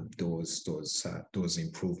those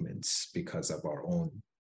improvements because of our own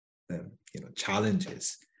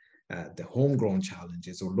challenges, the homegrown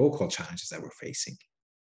challenges or local challenges that we're facing.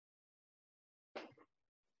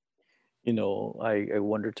 I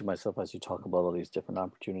wonder to myself as you talk about all these different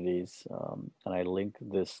opportunities, and I link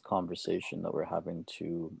this conversation that we're having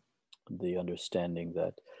to the understanding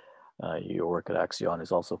that your work at Axion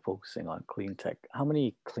is also focusing on clean tech. How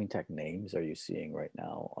many clean tech names are you seeing right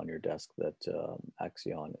now on your desk that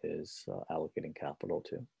Axion is allocating capital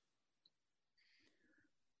to?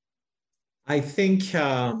 I think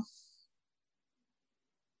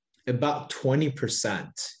about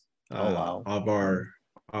 20% Oh, wow. of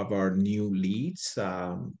our new leads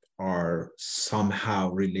are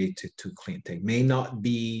somehow related to clean tech. May not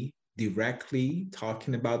be directly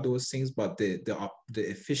talking about those things, but the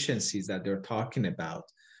efficiencies that they're talking about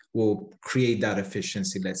will create that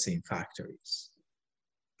efficiency, let's say in factories,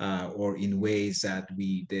 or in ways that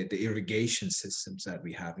the irrigation systems that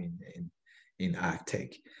we have in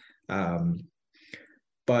agtech.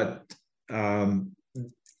 But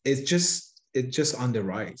it's just on the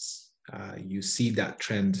rise. You see that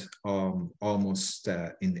trend almost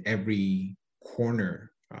in every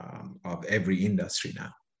corner of every industry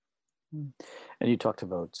now. And you talked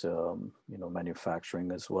about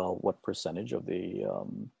manufacturing as well. What percentage of the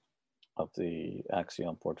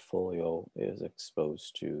Axion portfolio is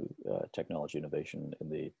exposed to technology innovation in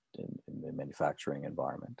the manufacturing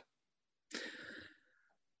environment?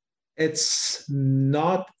 It's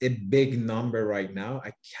not a big number right now.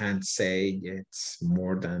 I can't say it's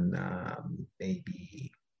more than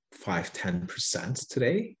maybe 5-10%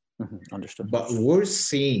 today. Understood. But we're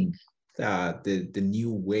seeing the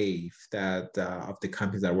new wave that of the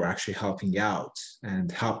companies that we're actually helping out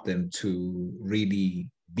and help them to really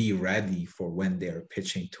be ready for when they're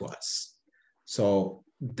pitching to us. So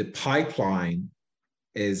the pipeline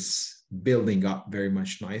is building up very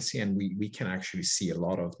much nicely, and we can actually see a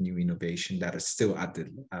lot of new innovation that is still at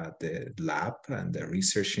the lab and the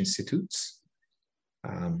research institutes.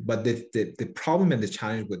 But the problem and the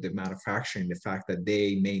challenge with the manufacturing, the fact that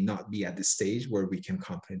they may not be at the stage where we can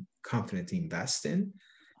confidently invest in,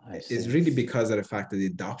 is really because of the fact that the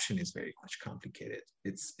adoption is very much complicated.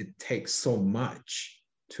 It takes so much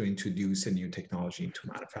to introduce a new technology into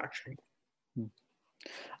manufacturing.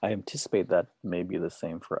 I anticipate that may be the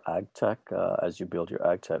same for ag tech. As you build your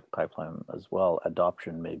ag tech pipeline as well,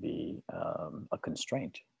 adoption may be a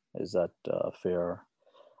constraint. Is that a fair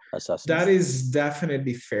assessment? That is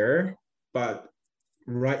definitely fair, but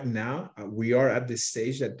right now we are at this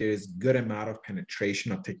stage that there is good amount of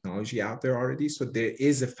penetration of technology out there already. So there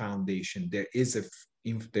is a foundation, there is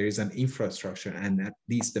an infrastructure, and at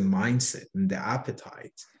least the mindset and the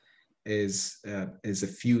appetite is a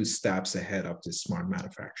few steps ahead of the smart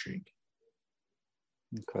manufacturing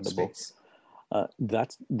Incredible. space.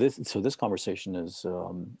 That's this. So this conversation is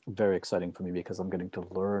very exciting for me because I'm getting to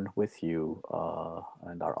learn with you,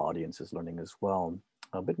 and our audience is learning as well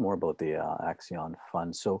a bit more about the Axion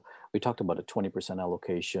fund. So we talked about a 20%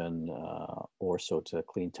 allocation or so to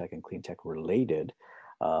clean tech and clean tech related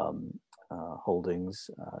um, holdings.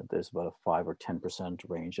 There's about a 5 or 10%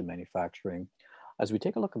 range in manufacturing. As we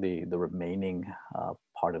take a look at the remaining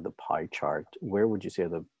part of the pie chart, where would you say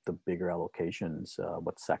the bigger allocations?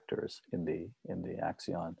 What sectors in the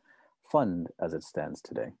Axion fund as it stands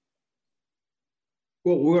today?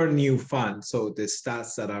 Well, we're a new fund, so the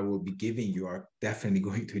stats that I will be giving you are definitely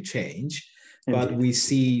going to change. But Indeed. we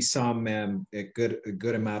see some a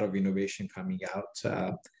good amount of innovation coming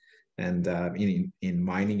out, and in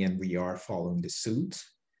mining, and we are following the suit.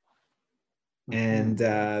 Mhm.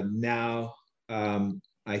 And now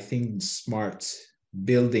I think smart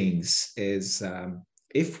buildings is,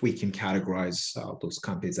 if we can categorize those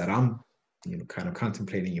companies that I'm kind of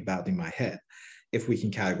contemplating about in my head, if we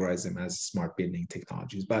can categorize them as smart building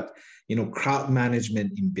technologies. But crowd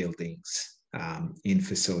management in buildings, in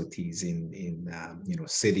facilities, in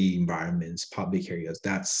city environments, public areas,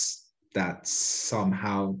 that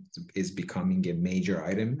somehow is becoming a major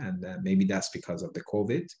item, and maybe that's because of the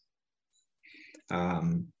COVID.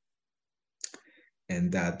 Um,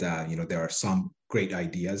 and that there are some great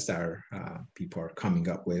ideas that people are coming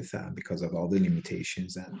up with because of all the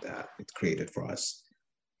limitations and it's created for us.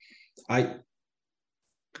 I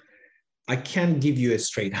I can't give you a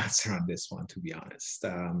straight answer on this one, to be honest.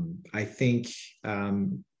 I think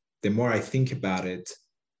the more I think about it,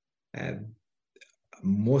 uh,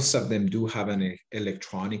 most of them do have an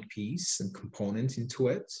electronic piece and component into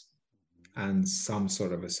it, and some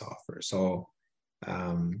sort of a software. So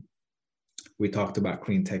um, we talked about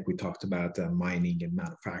clean tech, we talked about mining and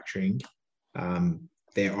manufacturing.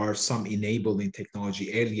 There are some enabling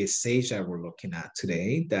technology earlier stage that we're looking at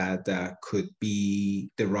today that could be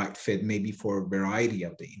the right fit maybe for a variety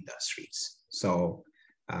of the industries. So,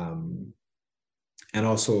 and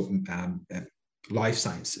also life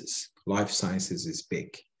sciences. Life sciences is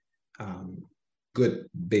big, good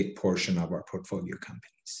big portion of our portfolio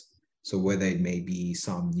companies. So whether it may be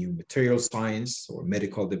some new material science or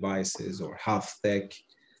medical devices or health tech,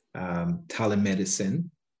 telemedicine,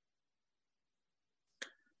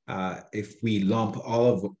 if we lump all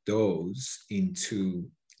of those into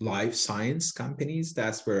life science companies,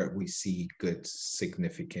 that's where we see good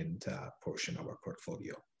significant portion of our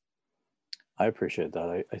portfolio. I appreciate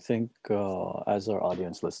that. I think as our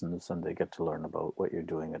audience listens and they get to learn about what you're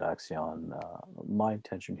doing at Axion, my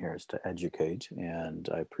intention here is to educate, and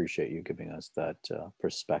I appreciate you giving us that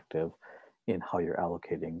perspective in how you're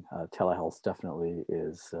allocating. Telehealth definitely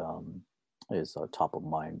is top of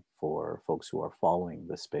mind for folks who are following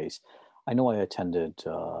this space. I know I attended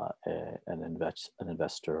an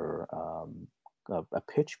investor a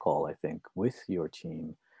pitch call, I think, with your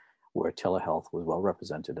team where telehealth was well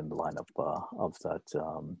represented in the lineup of that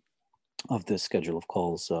of this schedule of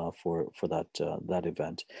calls for that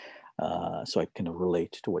event. So I can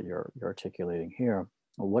relate to what you're articulating here.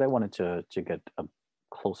 What I wanted to get a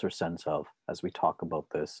closer sense of as we talk about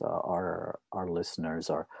this, our listeners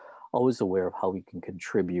are always aware of how we can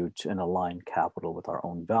contribute and align capital with our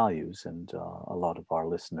own values, and a lot of our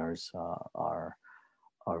listeners are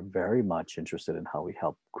very much interested in how we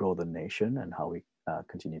help grow the nation and how we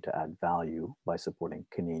continue to add value by supporting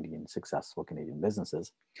successful Canadian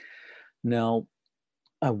businesses. Now,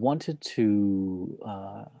 I wanted to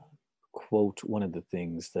quote one of the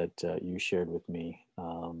things that you shared with me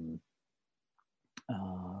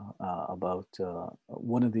about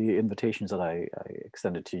one of the invitations that I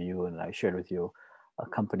extended to you, and I shared with you a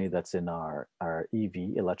company that's in our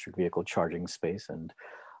EV, electric vehicle charging space. And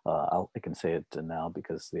I can say it now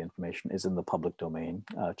because the information is in the public domain,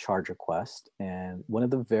 Charger Quest. And one of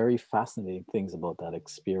the very fascinating things about that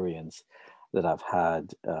experience that I've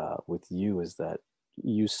had with you is that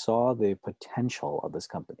you saw the potential of this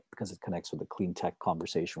company because it connects with the clean tech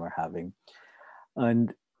conversation we're having.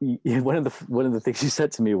 And one of the things you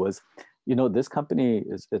said to me was, this company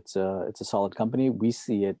it's a solid company. We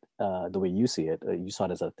see it the way you see it. You saw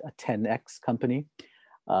it as a 10x company.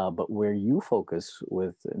 But where you focus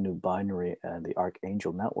with NUBINARY and the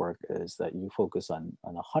Archangel Network is that you focus on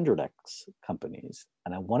 100x companies.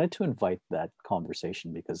 And I wanted to invite that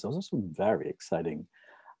conversation because those are some very exciting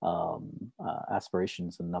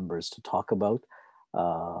aspirations and numbers to talk about.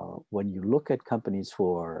 When you look at companies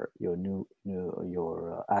for your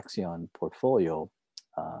Axion portfolio,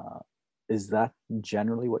 is that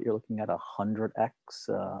generally what you're looking at, 100x,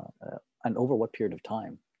 and over what period of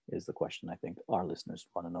time is the question I think our listeners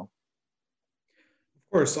want to know.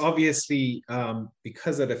 Of course, obviously,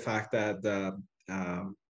 because of the fact that the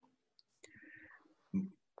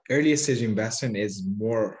early stage investment is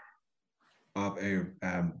more of a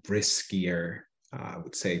riskier, I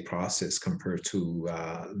would say, process compared to,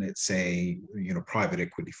 let's say, private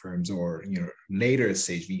equity firms or, later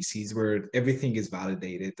stage VCs where everything is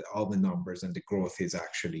validated, all the numbers and the growth is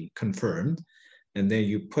actually confirmed. And then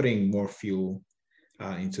you're putting more fuel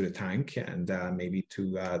into the tank and maybe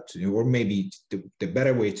or maybe the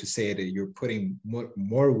better way to say it, you're putting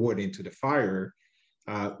more wood into the fire.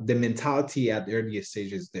 The mentality at the earliest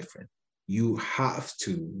stage is different. You have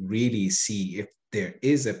to really see if there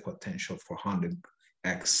is a potential for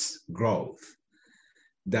 100x growth.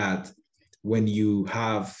 That when you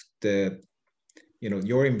have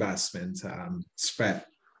your investment spread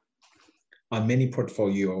on many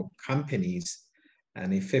portfolio companies,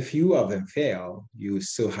 and if a few of them fail, you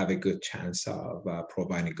still have a good chance of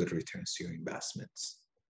providing good returns to your investments.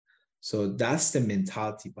 So that's the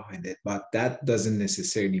mentality behind it. But that doesn't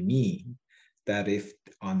necessarily mean that if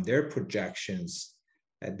on their projections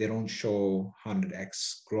they don't show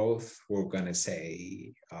 100x growth, we're going to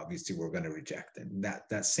say, obviously, we're going to reject it.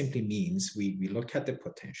 That simply means we look at the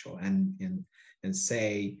potential and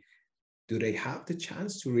say, do they have the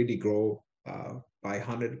chance to really grow by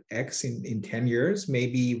 100x in 10 years?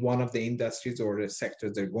 Maybe one of the industries or the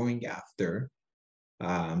sectors they're going after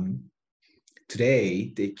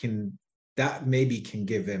today, that maybe can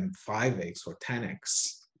give them 5x or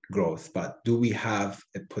 10x growth, but do we have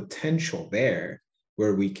a potential there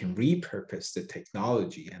where we can repurpose the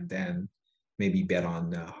technology and then maybe bet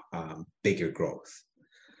on bigger growth?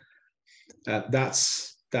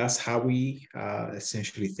 That's how we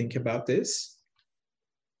essentially think about this.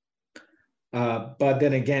 But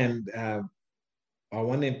then again, I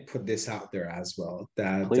want to put this out there as well.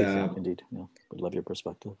 That please, indeed, yeah, would love your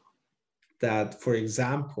perspective. That, for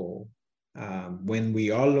example, when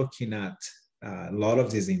we are looking at a lot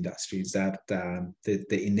of these industries, that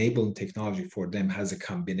the enabling technology for them has a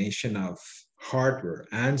combination of hardware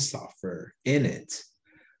and software in it,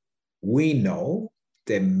 we know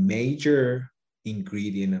the major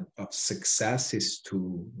ingredient of success is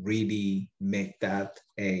to really make that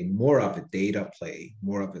more of a data play,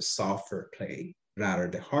 more of a software play, rather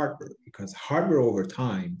than hardware, because hardware over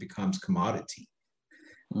time becomes commodity.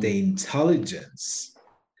 The intelligence,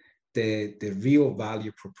 the real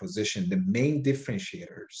value proposition, the main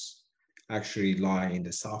differentiators actually lie in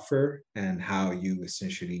the software and how you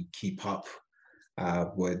essentially keep up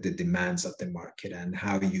with the demands of the market, and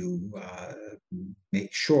how you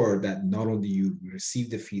make sure that not only you receive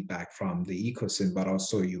the feedback from the ecosystem, but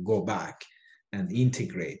also you go back and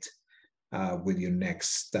integrate with your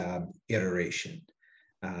next iteration.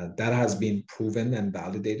 That has been proven and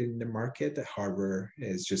validated in the market. The hardware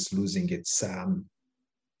is just losing its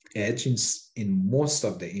edge in most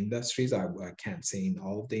of the industries. I can't say in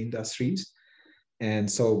all of the industries.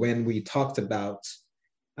 And so when we talked about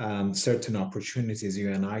certain opportunities,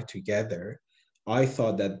 you and I together, I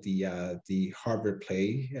thought that the hardware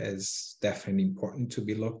play is definitely important to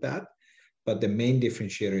be looked at. But the main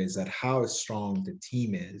differentiator is that how strong the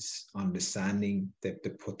team is, understanding the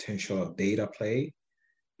potential of data play,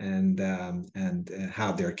 and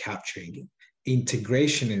how they're capturing it.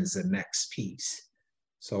 Integration is the next piece.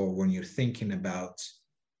 So when you're thinking about,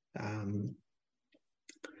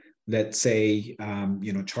 let's say,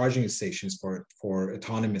 charging stations for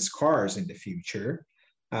autonomous cars in the future,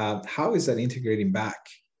 how is that integrating back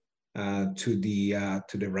to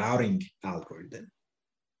the routing algorithm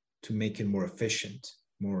to make it more efficient,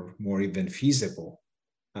 more even feasible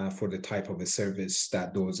for the type of a service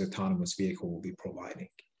that those autonomous vehicles will be providing?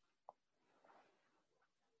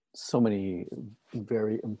 So many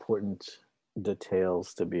very important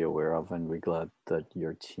details to be aware of, and we're glad that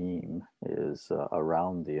your team is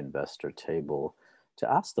around the investor table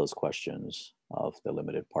to ask those questions of the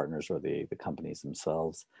limited partners or the companies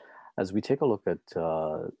themselves. As we take a look at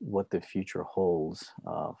what the future holds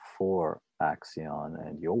for Axion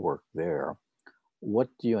and your work there, what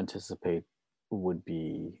do you anticipate would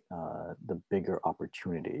be the bigger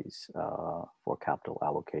opportunities for capital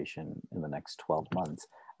allocation in the next 12 months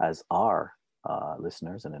as our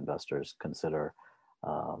listeners and investors consider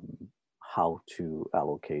um, how to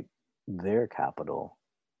allocate their capital,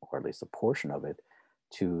 or at least a portion of it,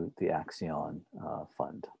 to the Axion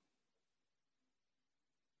fund?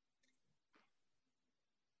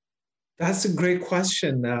 That's a great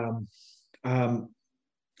question. Um,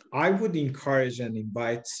 I would encourage and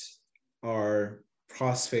invite our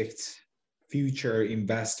prospect future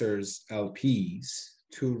investors, LPs,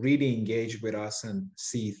 to really engage with us and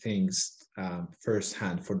see things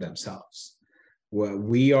firsthand for themselves. Well,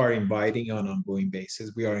 we are inviting on an ongoing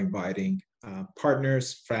basis. We are inviting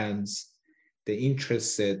partners, friends, the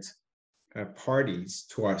interested parties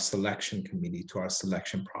to our selection committee, to our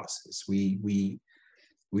selection process. We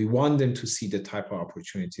want them to see the type of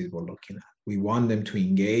opportunities we're looking at. We want them to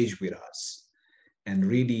engage with us and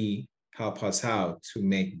really help us out to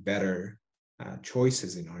make better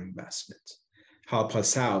choices in our investment, help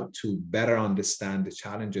us out to better understand the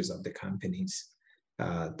challenges of the companies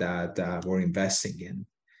that we're investing in,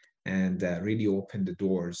 and really open the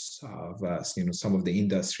doors of some of the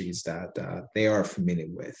industries that they are familiar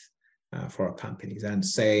with for our companies, and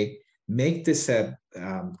say, make this a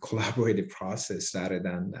collaborative process rather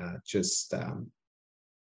than just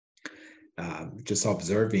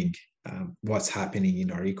observing what's happening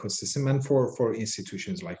in our ecosystem, and for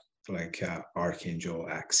institutions like Archangel,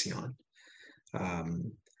 Axion.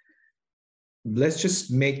 Let's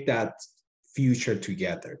just make that future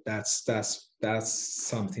together. That's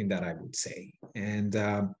something that I would say. And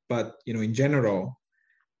but in general,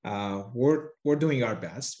 we're doing our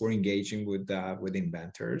best. We're engaging with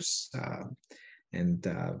inventors, and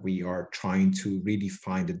we are trying to really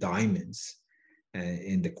find the diamonds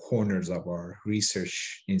in the corners of our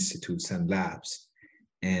research institutes and labs,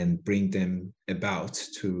 and bring them about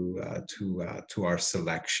to our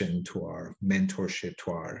selection, to our mentorship,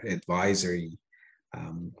 to our advisory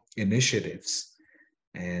initiatives,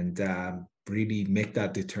 and really make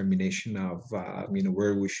that determination of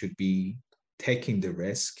where we should be taking the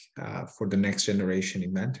risk for the next generation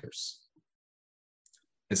inventors,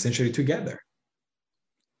 essentially together.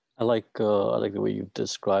 I like the way you've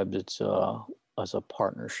described it as a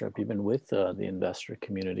partnership, even with the investor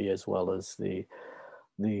community as well as the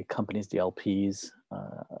companies, the LPs.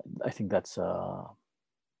 I think that's a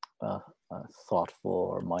thoughtful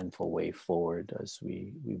or mindful way forward as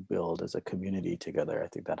we build as a community together. I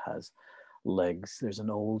think that has legs. There's an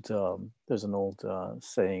old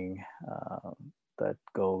saying that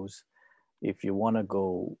goes, if you want to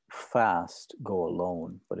go fast, go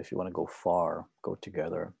alone, but if you want to go far, go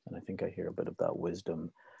together. And I think I hear a bit of that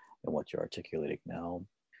wisdom in what you're articulating now.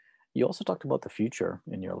 You also talked about the future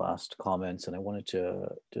in your last comments, and I wanted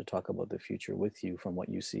to talk about the future with you from what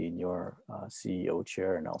you see in your CEO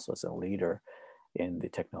chair and also as a leader in the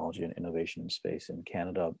technology and innovation space in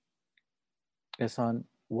Canada. Ehsan,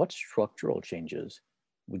 what structural changes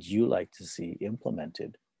would you like to see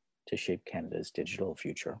implemented to shape Canada's digital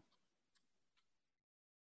future?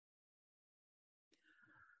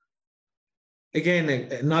 Again,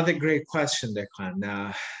 another great question,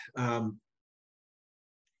 Declan.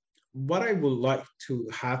 What I would like to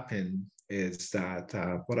happen is that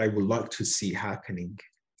what I would like to see happening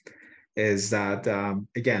is that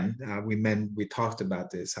we talked about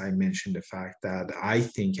this. I mentioned the fact that I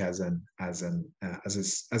think as an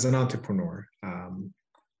entrepreneur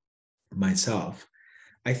myself,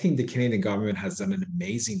 I think the Canadian government has done an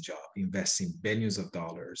amazing job investing billions of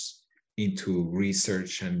dollars into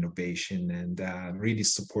research and innovation, and really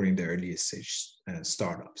supporting the earliest stage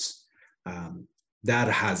startups. That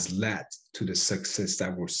has led to the success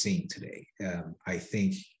that we're seeing today. I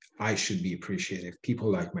think I should be appreciative.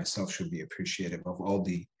 People like myself should be appreciative of all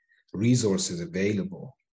the resources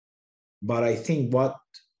available. But I think what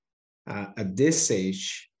at this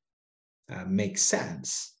stage makes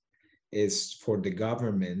sense is for the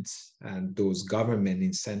government and those government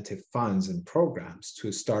incentive funds and programs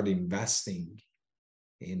to start investing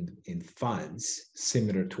in funds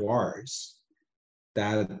similar to ours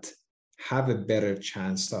that have a better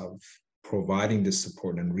chance of providing the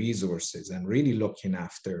support and resources and really looking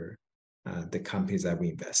after the companies that we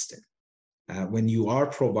invest in. When you are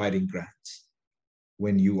providing grants,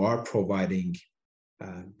 when you are providing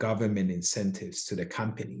government incentives to the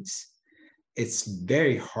companies, it's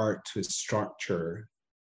very hard to structure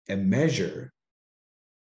a measure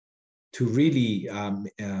to really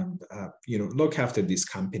look after these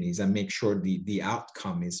companies and make sure the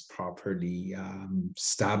outcome is properly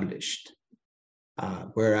established.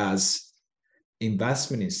 Whereas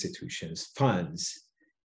investment institutions, funds,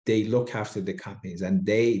 they look after the companies and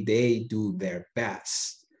they do their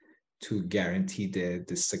best to guarantee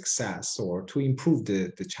the success or to improve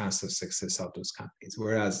the chance of success of those companies.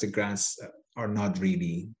 Whereas the grants are not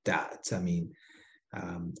really that. I mean,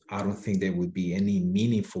 I don't think there would be any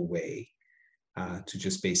meaningful way to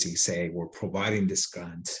just basically say we're providing this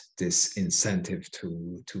grant, this incentive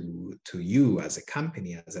to you as a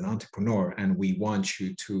company, as an entrepreneur, and we want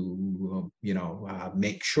you to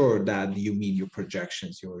make sure that you meet your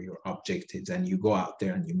projections, your objectives, and you go out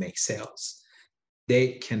there and you make sales.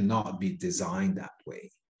 They cannot be designed that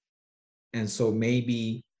way. And so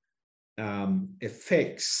maybe a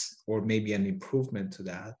fix or maybe an improvement to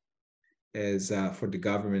that is for the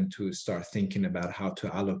government to start thinking about how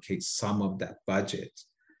to allocate some of that budget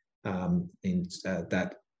to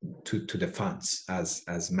the funds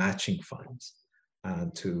as matching funds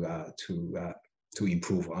to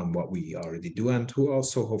improve on what we already do, and to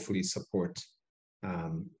also hopefully support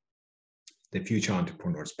the future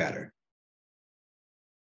entrepreneurs better.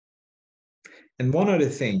 And one other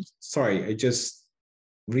thing, sorry, I just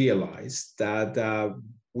realized that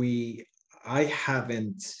I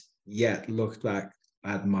haven't yet looked back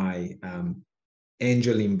at my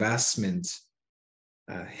angel investment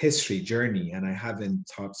history journey, and I haven't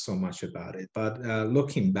talked so much about it. But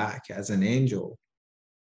looking back as an angel,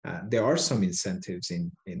 there are some incentives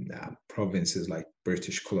in provinces like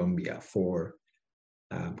British Columbia for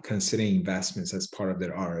considering investments as part of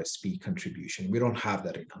their RSP contribution. We don't have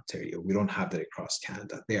that in Ontario. We don't have that across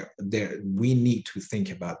Canada. We need to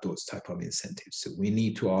think about those type of incentives. So we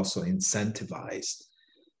need to also incentivize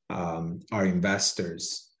our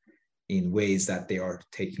investors in ways that they are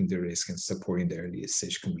taking the risk and supporting the earliest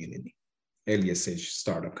stage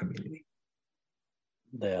startup community.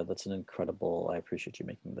 Yeah, that's an incredible. I appreciate you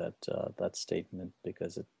making that statement,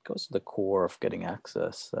 because it goes to the core of getting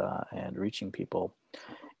access and reaching people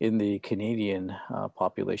in the Canadian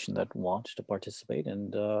population that want to participate,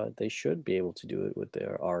 and they should be able to do it with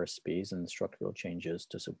their RSPs, and structural changes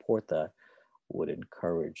to support that would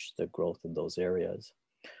encourage the growth in those areas.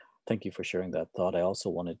 Thank you for sharing that thought. I also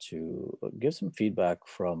wanted to give some feedback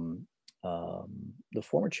from the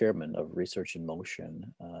former chairman of Research in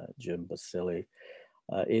Motion, Jim Basile.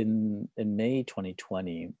 In May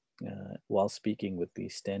 2020, while speaking with the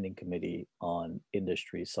Standing Committee on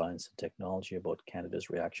Industry, Science and Technology about Canada's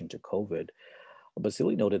reaction to COVID,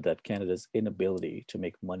 Basile noted that Canada's inability to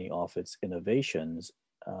make money off its innovations,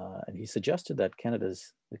 and he suggested that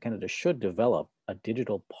Canada should develop a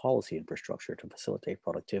digital policy infrastructure to facilitate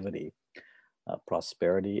productivity,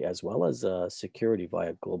 prosperity, as well as security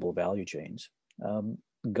via global value chains.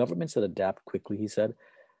 Governments that adapt quickly, he said,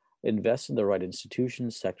 invest in the right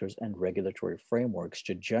institutions, sectors, and regulatory frameworks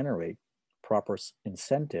to generate proper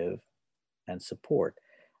incentive and support.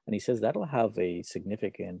 And he says that'll have a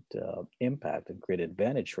significant impact and great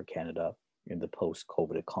advantage for Canada in the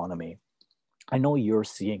post-COVID economy. I know you're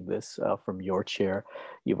seeing this from your chair.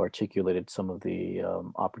 You've articulated some of the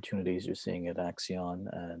opportunities you're seeing at Axion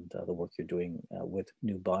and the work you're doing with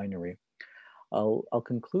NUBINARY. I'll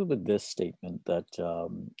conclude with this statement that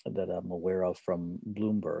I'm aware of from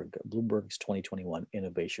Bloomberg's 2021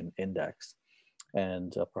 Innovation Index,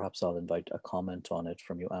 and perhaps I'll invite a comment on it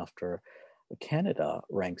from you after. Canada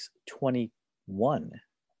ranks 21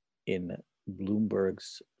 in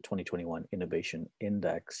Bloomberg's 2021 Innovation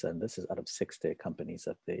Index, and this is out of 60 companies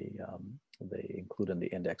that they include in the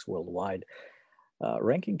index worldwide.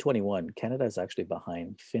 Ranking 21, Canada is actually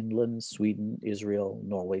behind Finland, Sweden, Israel,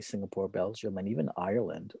 Norway, Singapore, Belgium, and even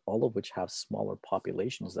Ireland, all of which have smaller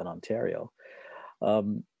populations than Ontario.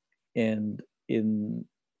 And in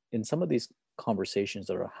some of these conversations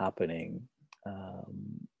that are happening,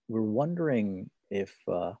 we're wondering if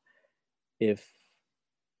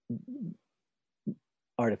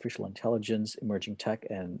artificial intelligence, emerging tech,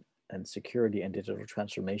 and security and digital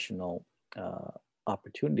transformational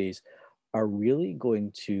opportunities are really going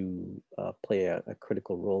to play a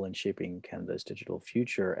critical role in shaping Canada's digital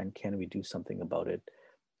future, and can we do something about it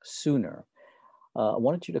sooner? I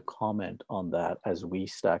wanted you to comment on that as we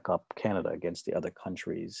stack up Canada against the other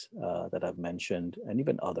countries that I've mentioned, and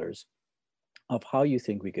even others, of how you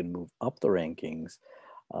think we can move up the rankings,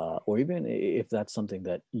 or even if that's something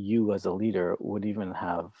that you as a leader would even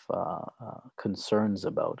have concerns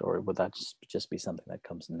about, or would that just be something that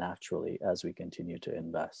comes naturally as we continue to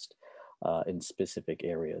invest in specific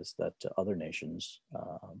areas that other nations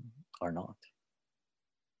are not?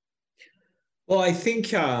 Well, I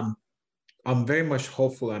think I'm very much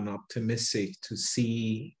hopeful and optimistic to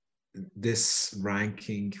see this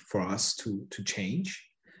ranking for us to change.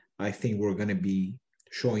 I think we're going to be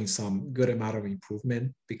showing some good amount of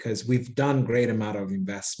improvement because we've done great amount of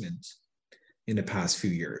investment in the past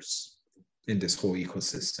few years in this whole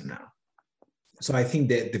ecosystem now. So I think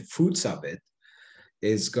that the fruits of it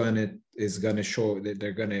is gonna show that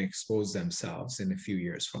they're gonna expose themselves in a few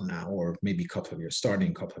years from now, or maybe a couple of years, starting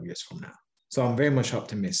a couple of years from now. So I'm very much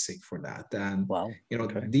optimistic for that. And Wow.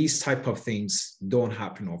 Okay. these type of things don't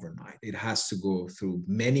happen overnight. It has to go through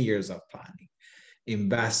many years of planning,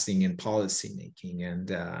 investing in policy making,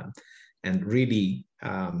 and really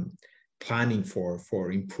planning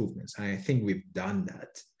for improvements. And I think we've done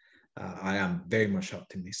that. I am very much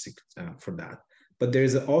optimistic for that. But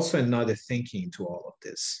there's also another thinking to all of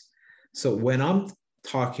this. So when I'm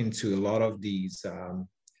talking to a lot of these,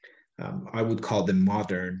 I would call them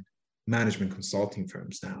modern management consulting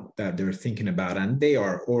firms now that they're thinking about, and they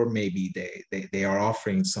are, or maybe they are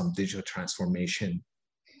offering some digital transformation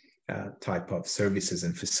type of services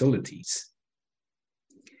and facilities.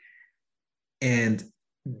 And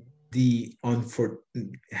I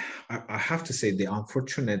have to say, the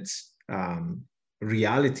unfortunate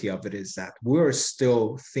reality of it is that we're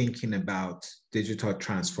still thinking about digital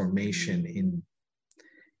transformation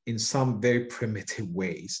in some very primitive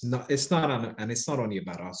ways. It's not only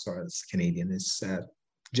about us or as Canadian. It's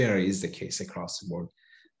generally is the case across the board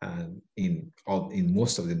in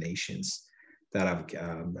most of the nations that I've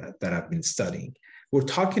been studying. We're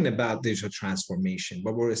talking about digital transformation,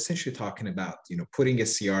 but we're essentially talking about putting a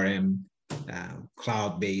CRM,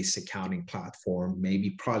 cloud-based accounting platform, maybe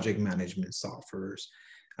project management softwares,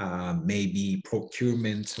 maybe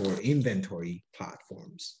procurement or inventory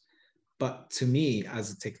platforms. But to me,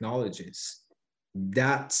 as a technologist,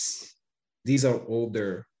 these are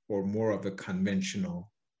older or more of a conventional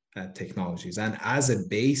technologies. And as a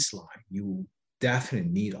baseline, you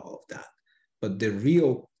definitely need all of that. But the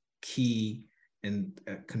real key and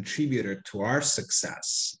contributor to our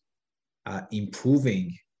success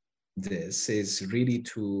improving this is really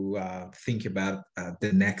to think about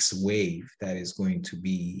the next wave that is going to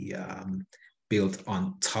be built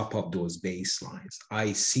on top of those baselines.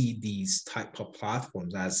 I see these type of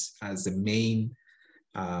platforms as the main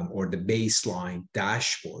or the baseline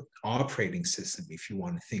dashboard operating system, if you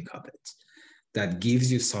want to think of it, that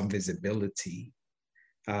gives you some visibility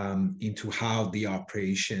into how the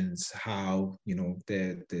operations, how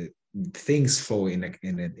the things flow in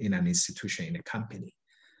an institution, in a company.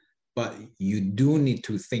 But you do need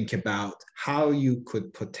to think about how you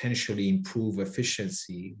could potentially improve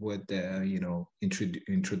efficiency with the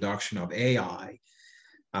introduction of AI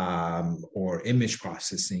or image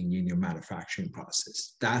processing in your manufacturing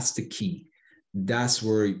process. That's the key. That's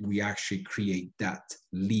where we actually create that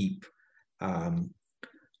leap,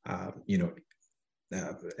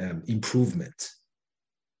 improvement.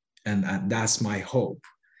 And that's my hope,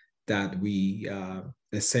 that we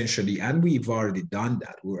essentially, and we've already done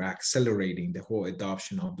that, we're accelerating the whole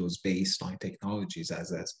adoption of those baseline technologies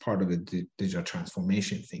as part of the digital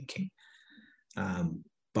transformation thinking.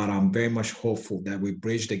 But I'm very much hopeful that we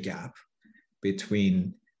bridge the gap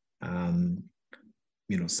between,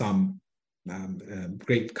 some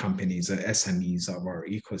great companies, SMEs of our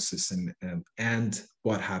ecosystem, and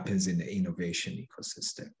what happens in the innovation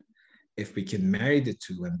ecosystem. If we can marry the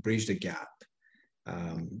two and bridge the gap,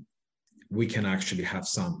 we can actually have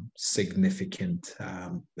some significant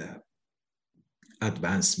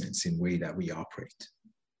advancements in the way that we operate.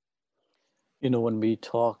 When we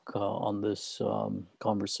talk on this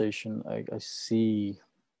conversation, I see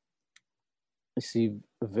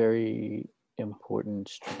very important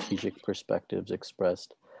strategic perspectives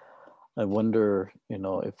expressed. I wonder,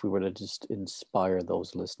 if we were to just inspire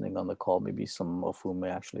those listening on the call, maybe some of whom may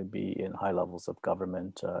actually be in high levels of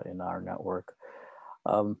government in our network.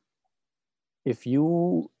 If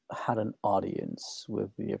you had an audience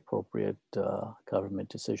with the appropriate government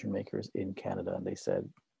decision makers in Canada, and they said,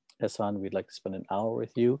 Ehsan, we'd like to spend an hour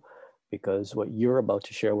with you because what you're about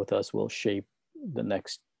to share with us will shape the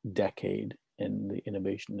next decade in the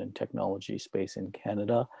innovation and technology space in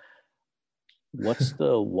Canada. What's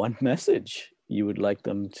the one message you would like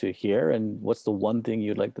them to hear, and what's the one thing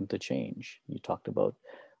you'd like them to change? You talked about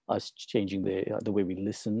us changing the way we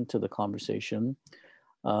listen to the conversation.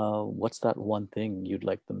 What's that one thing you'd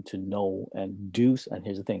like them to know and do? And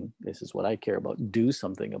here's the thing, this is what I care about, do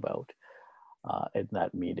something about in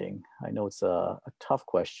that meeting. I know it's a tough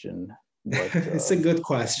question, but it's a good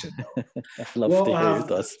question. I'd love to hear your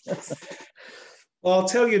thoughts. Well, I'll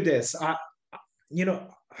tell you this.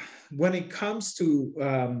 When it comes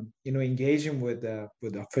to engaging with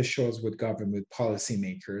officials, with government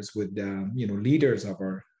policymakers, with leaders of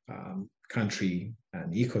our country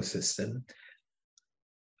and ecosystem,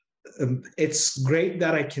 it's great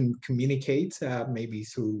that I can communicate maybe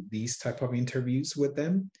through these type of interviews with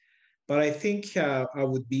them. But I think I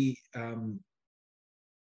would be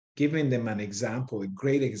giving them an example, a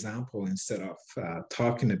great example, instead of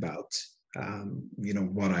talking about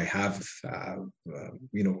what I have,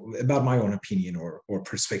 about my own opinion or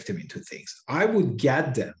perspective into things. I would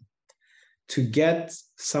get them to get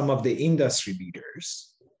some of the industry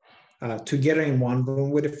leaders together in one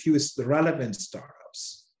room with a few relevant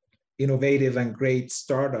startups, innovative and great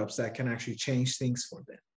startups that can actually change things for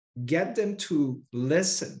them. Get them to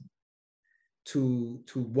listen to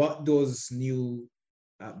what those new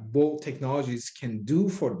bold technologies can do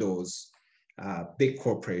for those big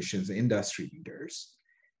corporations, industry leaders,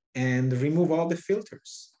 and remove all the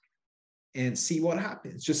filters and see what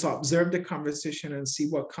happens. Just observe the conversation and see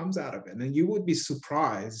what comes out of it. And you would be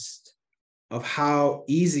surprised of how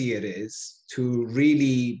easy it is to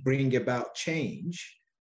really bring about change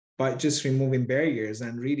by just removing barriers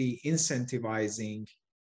and really incentivizing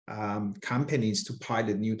companies to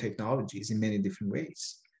pilot new technologies in many different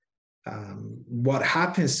ways. What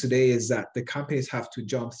happens today is that the companies have to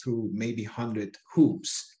jump through maybe 100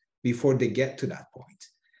 hoops before they get to that point.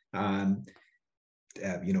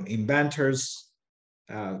 Inventors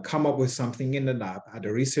come up with something in the lab at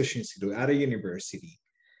a research institute, at a university.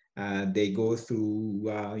 They go through,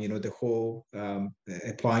 the whole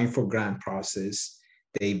applying for grant process.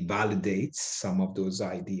 They validate some of those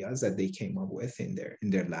ideas that they came up with in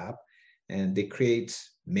their lab, and they create,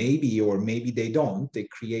 maybe or maybe they don't, they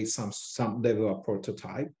create some level of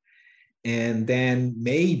prototype, and then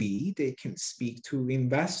maybe they can speak to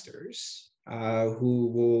investors who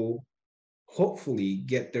will hopefully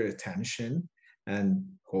get their attention, and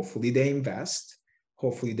hopefully they invest,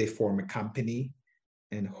 hopefully they form a company,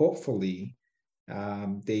 and hopefully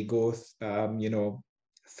they go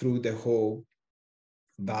through the whole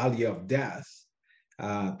valley of death,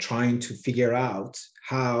 trying to figure out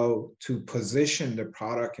how to position the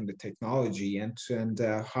product and the technology, and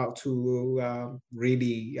how to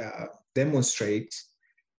really demonstrate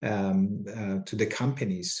to the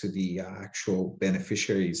companies, to the actual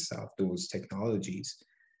beneficiaries of those technologies.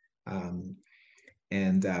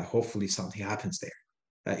 And hopefully something happens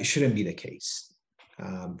there. It shouldn't be the case.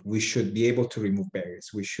 We should be able to remove barriers.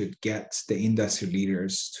 We should get the industry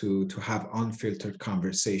leaders to have unfiltered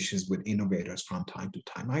conversations with innovators from time to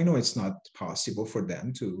time. I know it's not possible for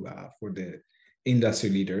them to, for the industry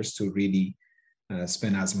leaders to really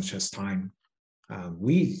spend as much as time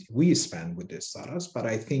we spend with these startups, but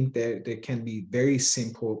I think there can be very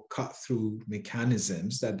simple cut-through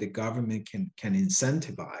mechanisms that the government can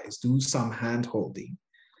incentivize, do some hand-holding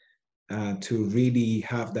to really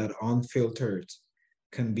have that unfiltered,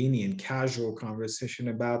 convenient, casual conversation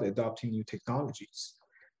about adopting new technologies.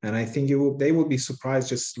 And I think they will be surprised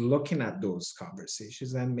just looking at those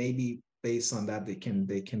conversations, and maybe based on that, they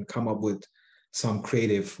can come up with some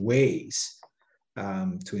creative ways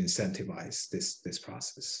to incentivize this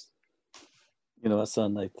process.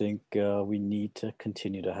 Ehsan, I think we need to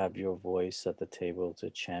continue to have your voice at the table to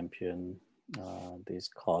champion these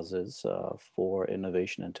causes for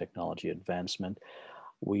innovation and technology advancement.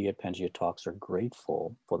 We at Pangea Talks are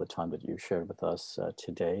grateful for the time that you shared with us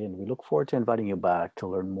today, and we look forward to inviting you back to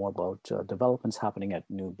learn more about developments happening at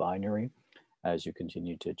NUBINARY as you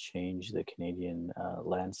continue to change the Canadian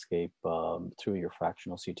landscape through your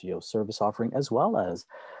fractional CTO service offering, as well as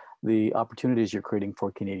the opportunities you're creating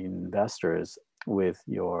for Canadian investors with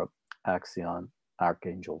your Axion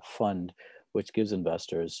Archangel Fund, which gives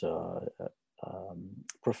investors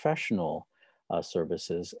professional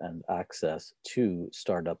services and access to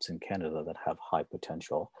startups in Canada that have high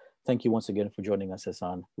potential. Thank you once again for joining us,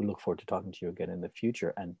 Ehsan. We look forward to talking to you again in the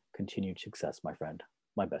future, and continued success, my friend.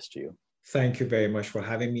 My best to you. Thank you very much for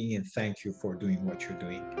having me, and thank you for doing what you're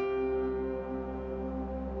doing.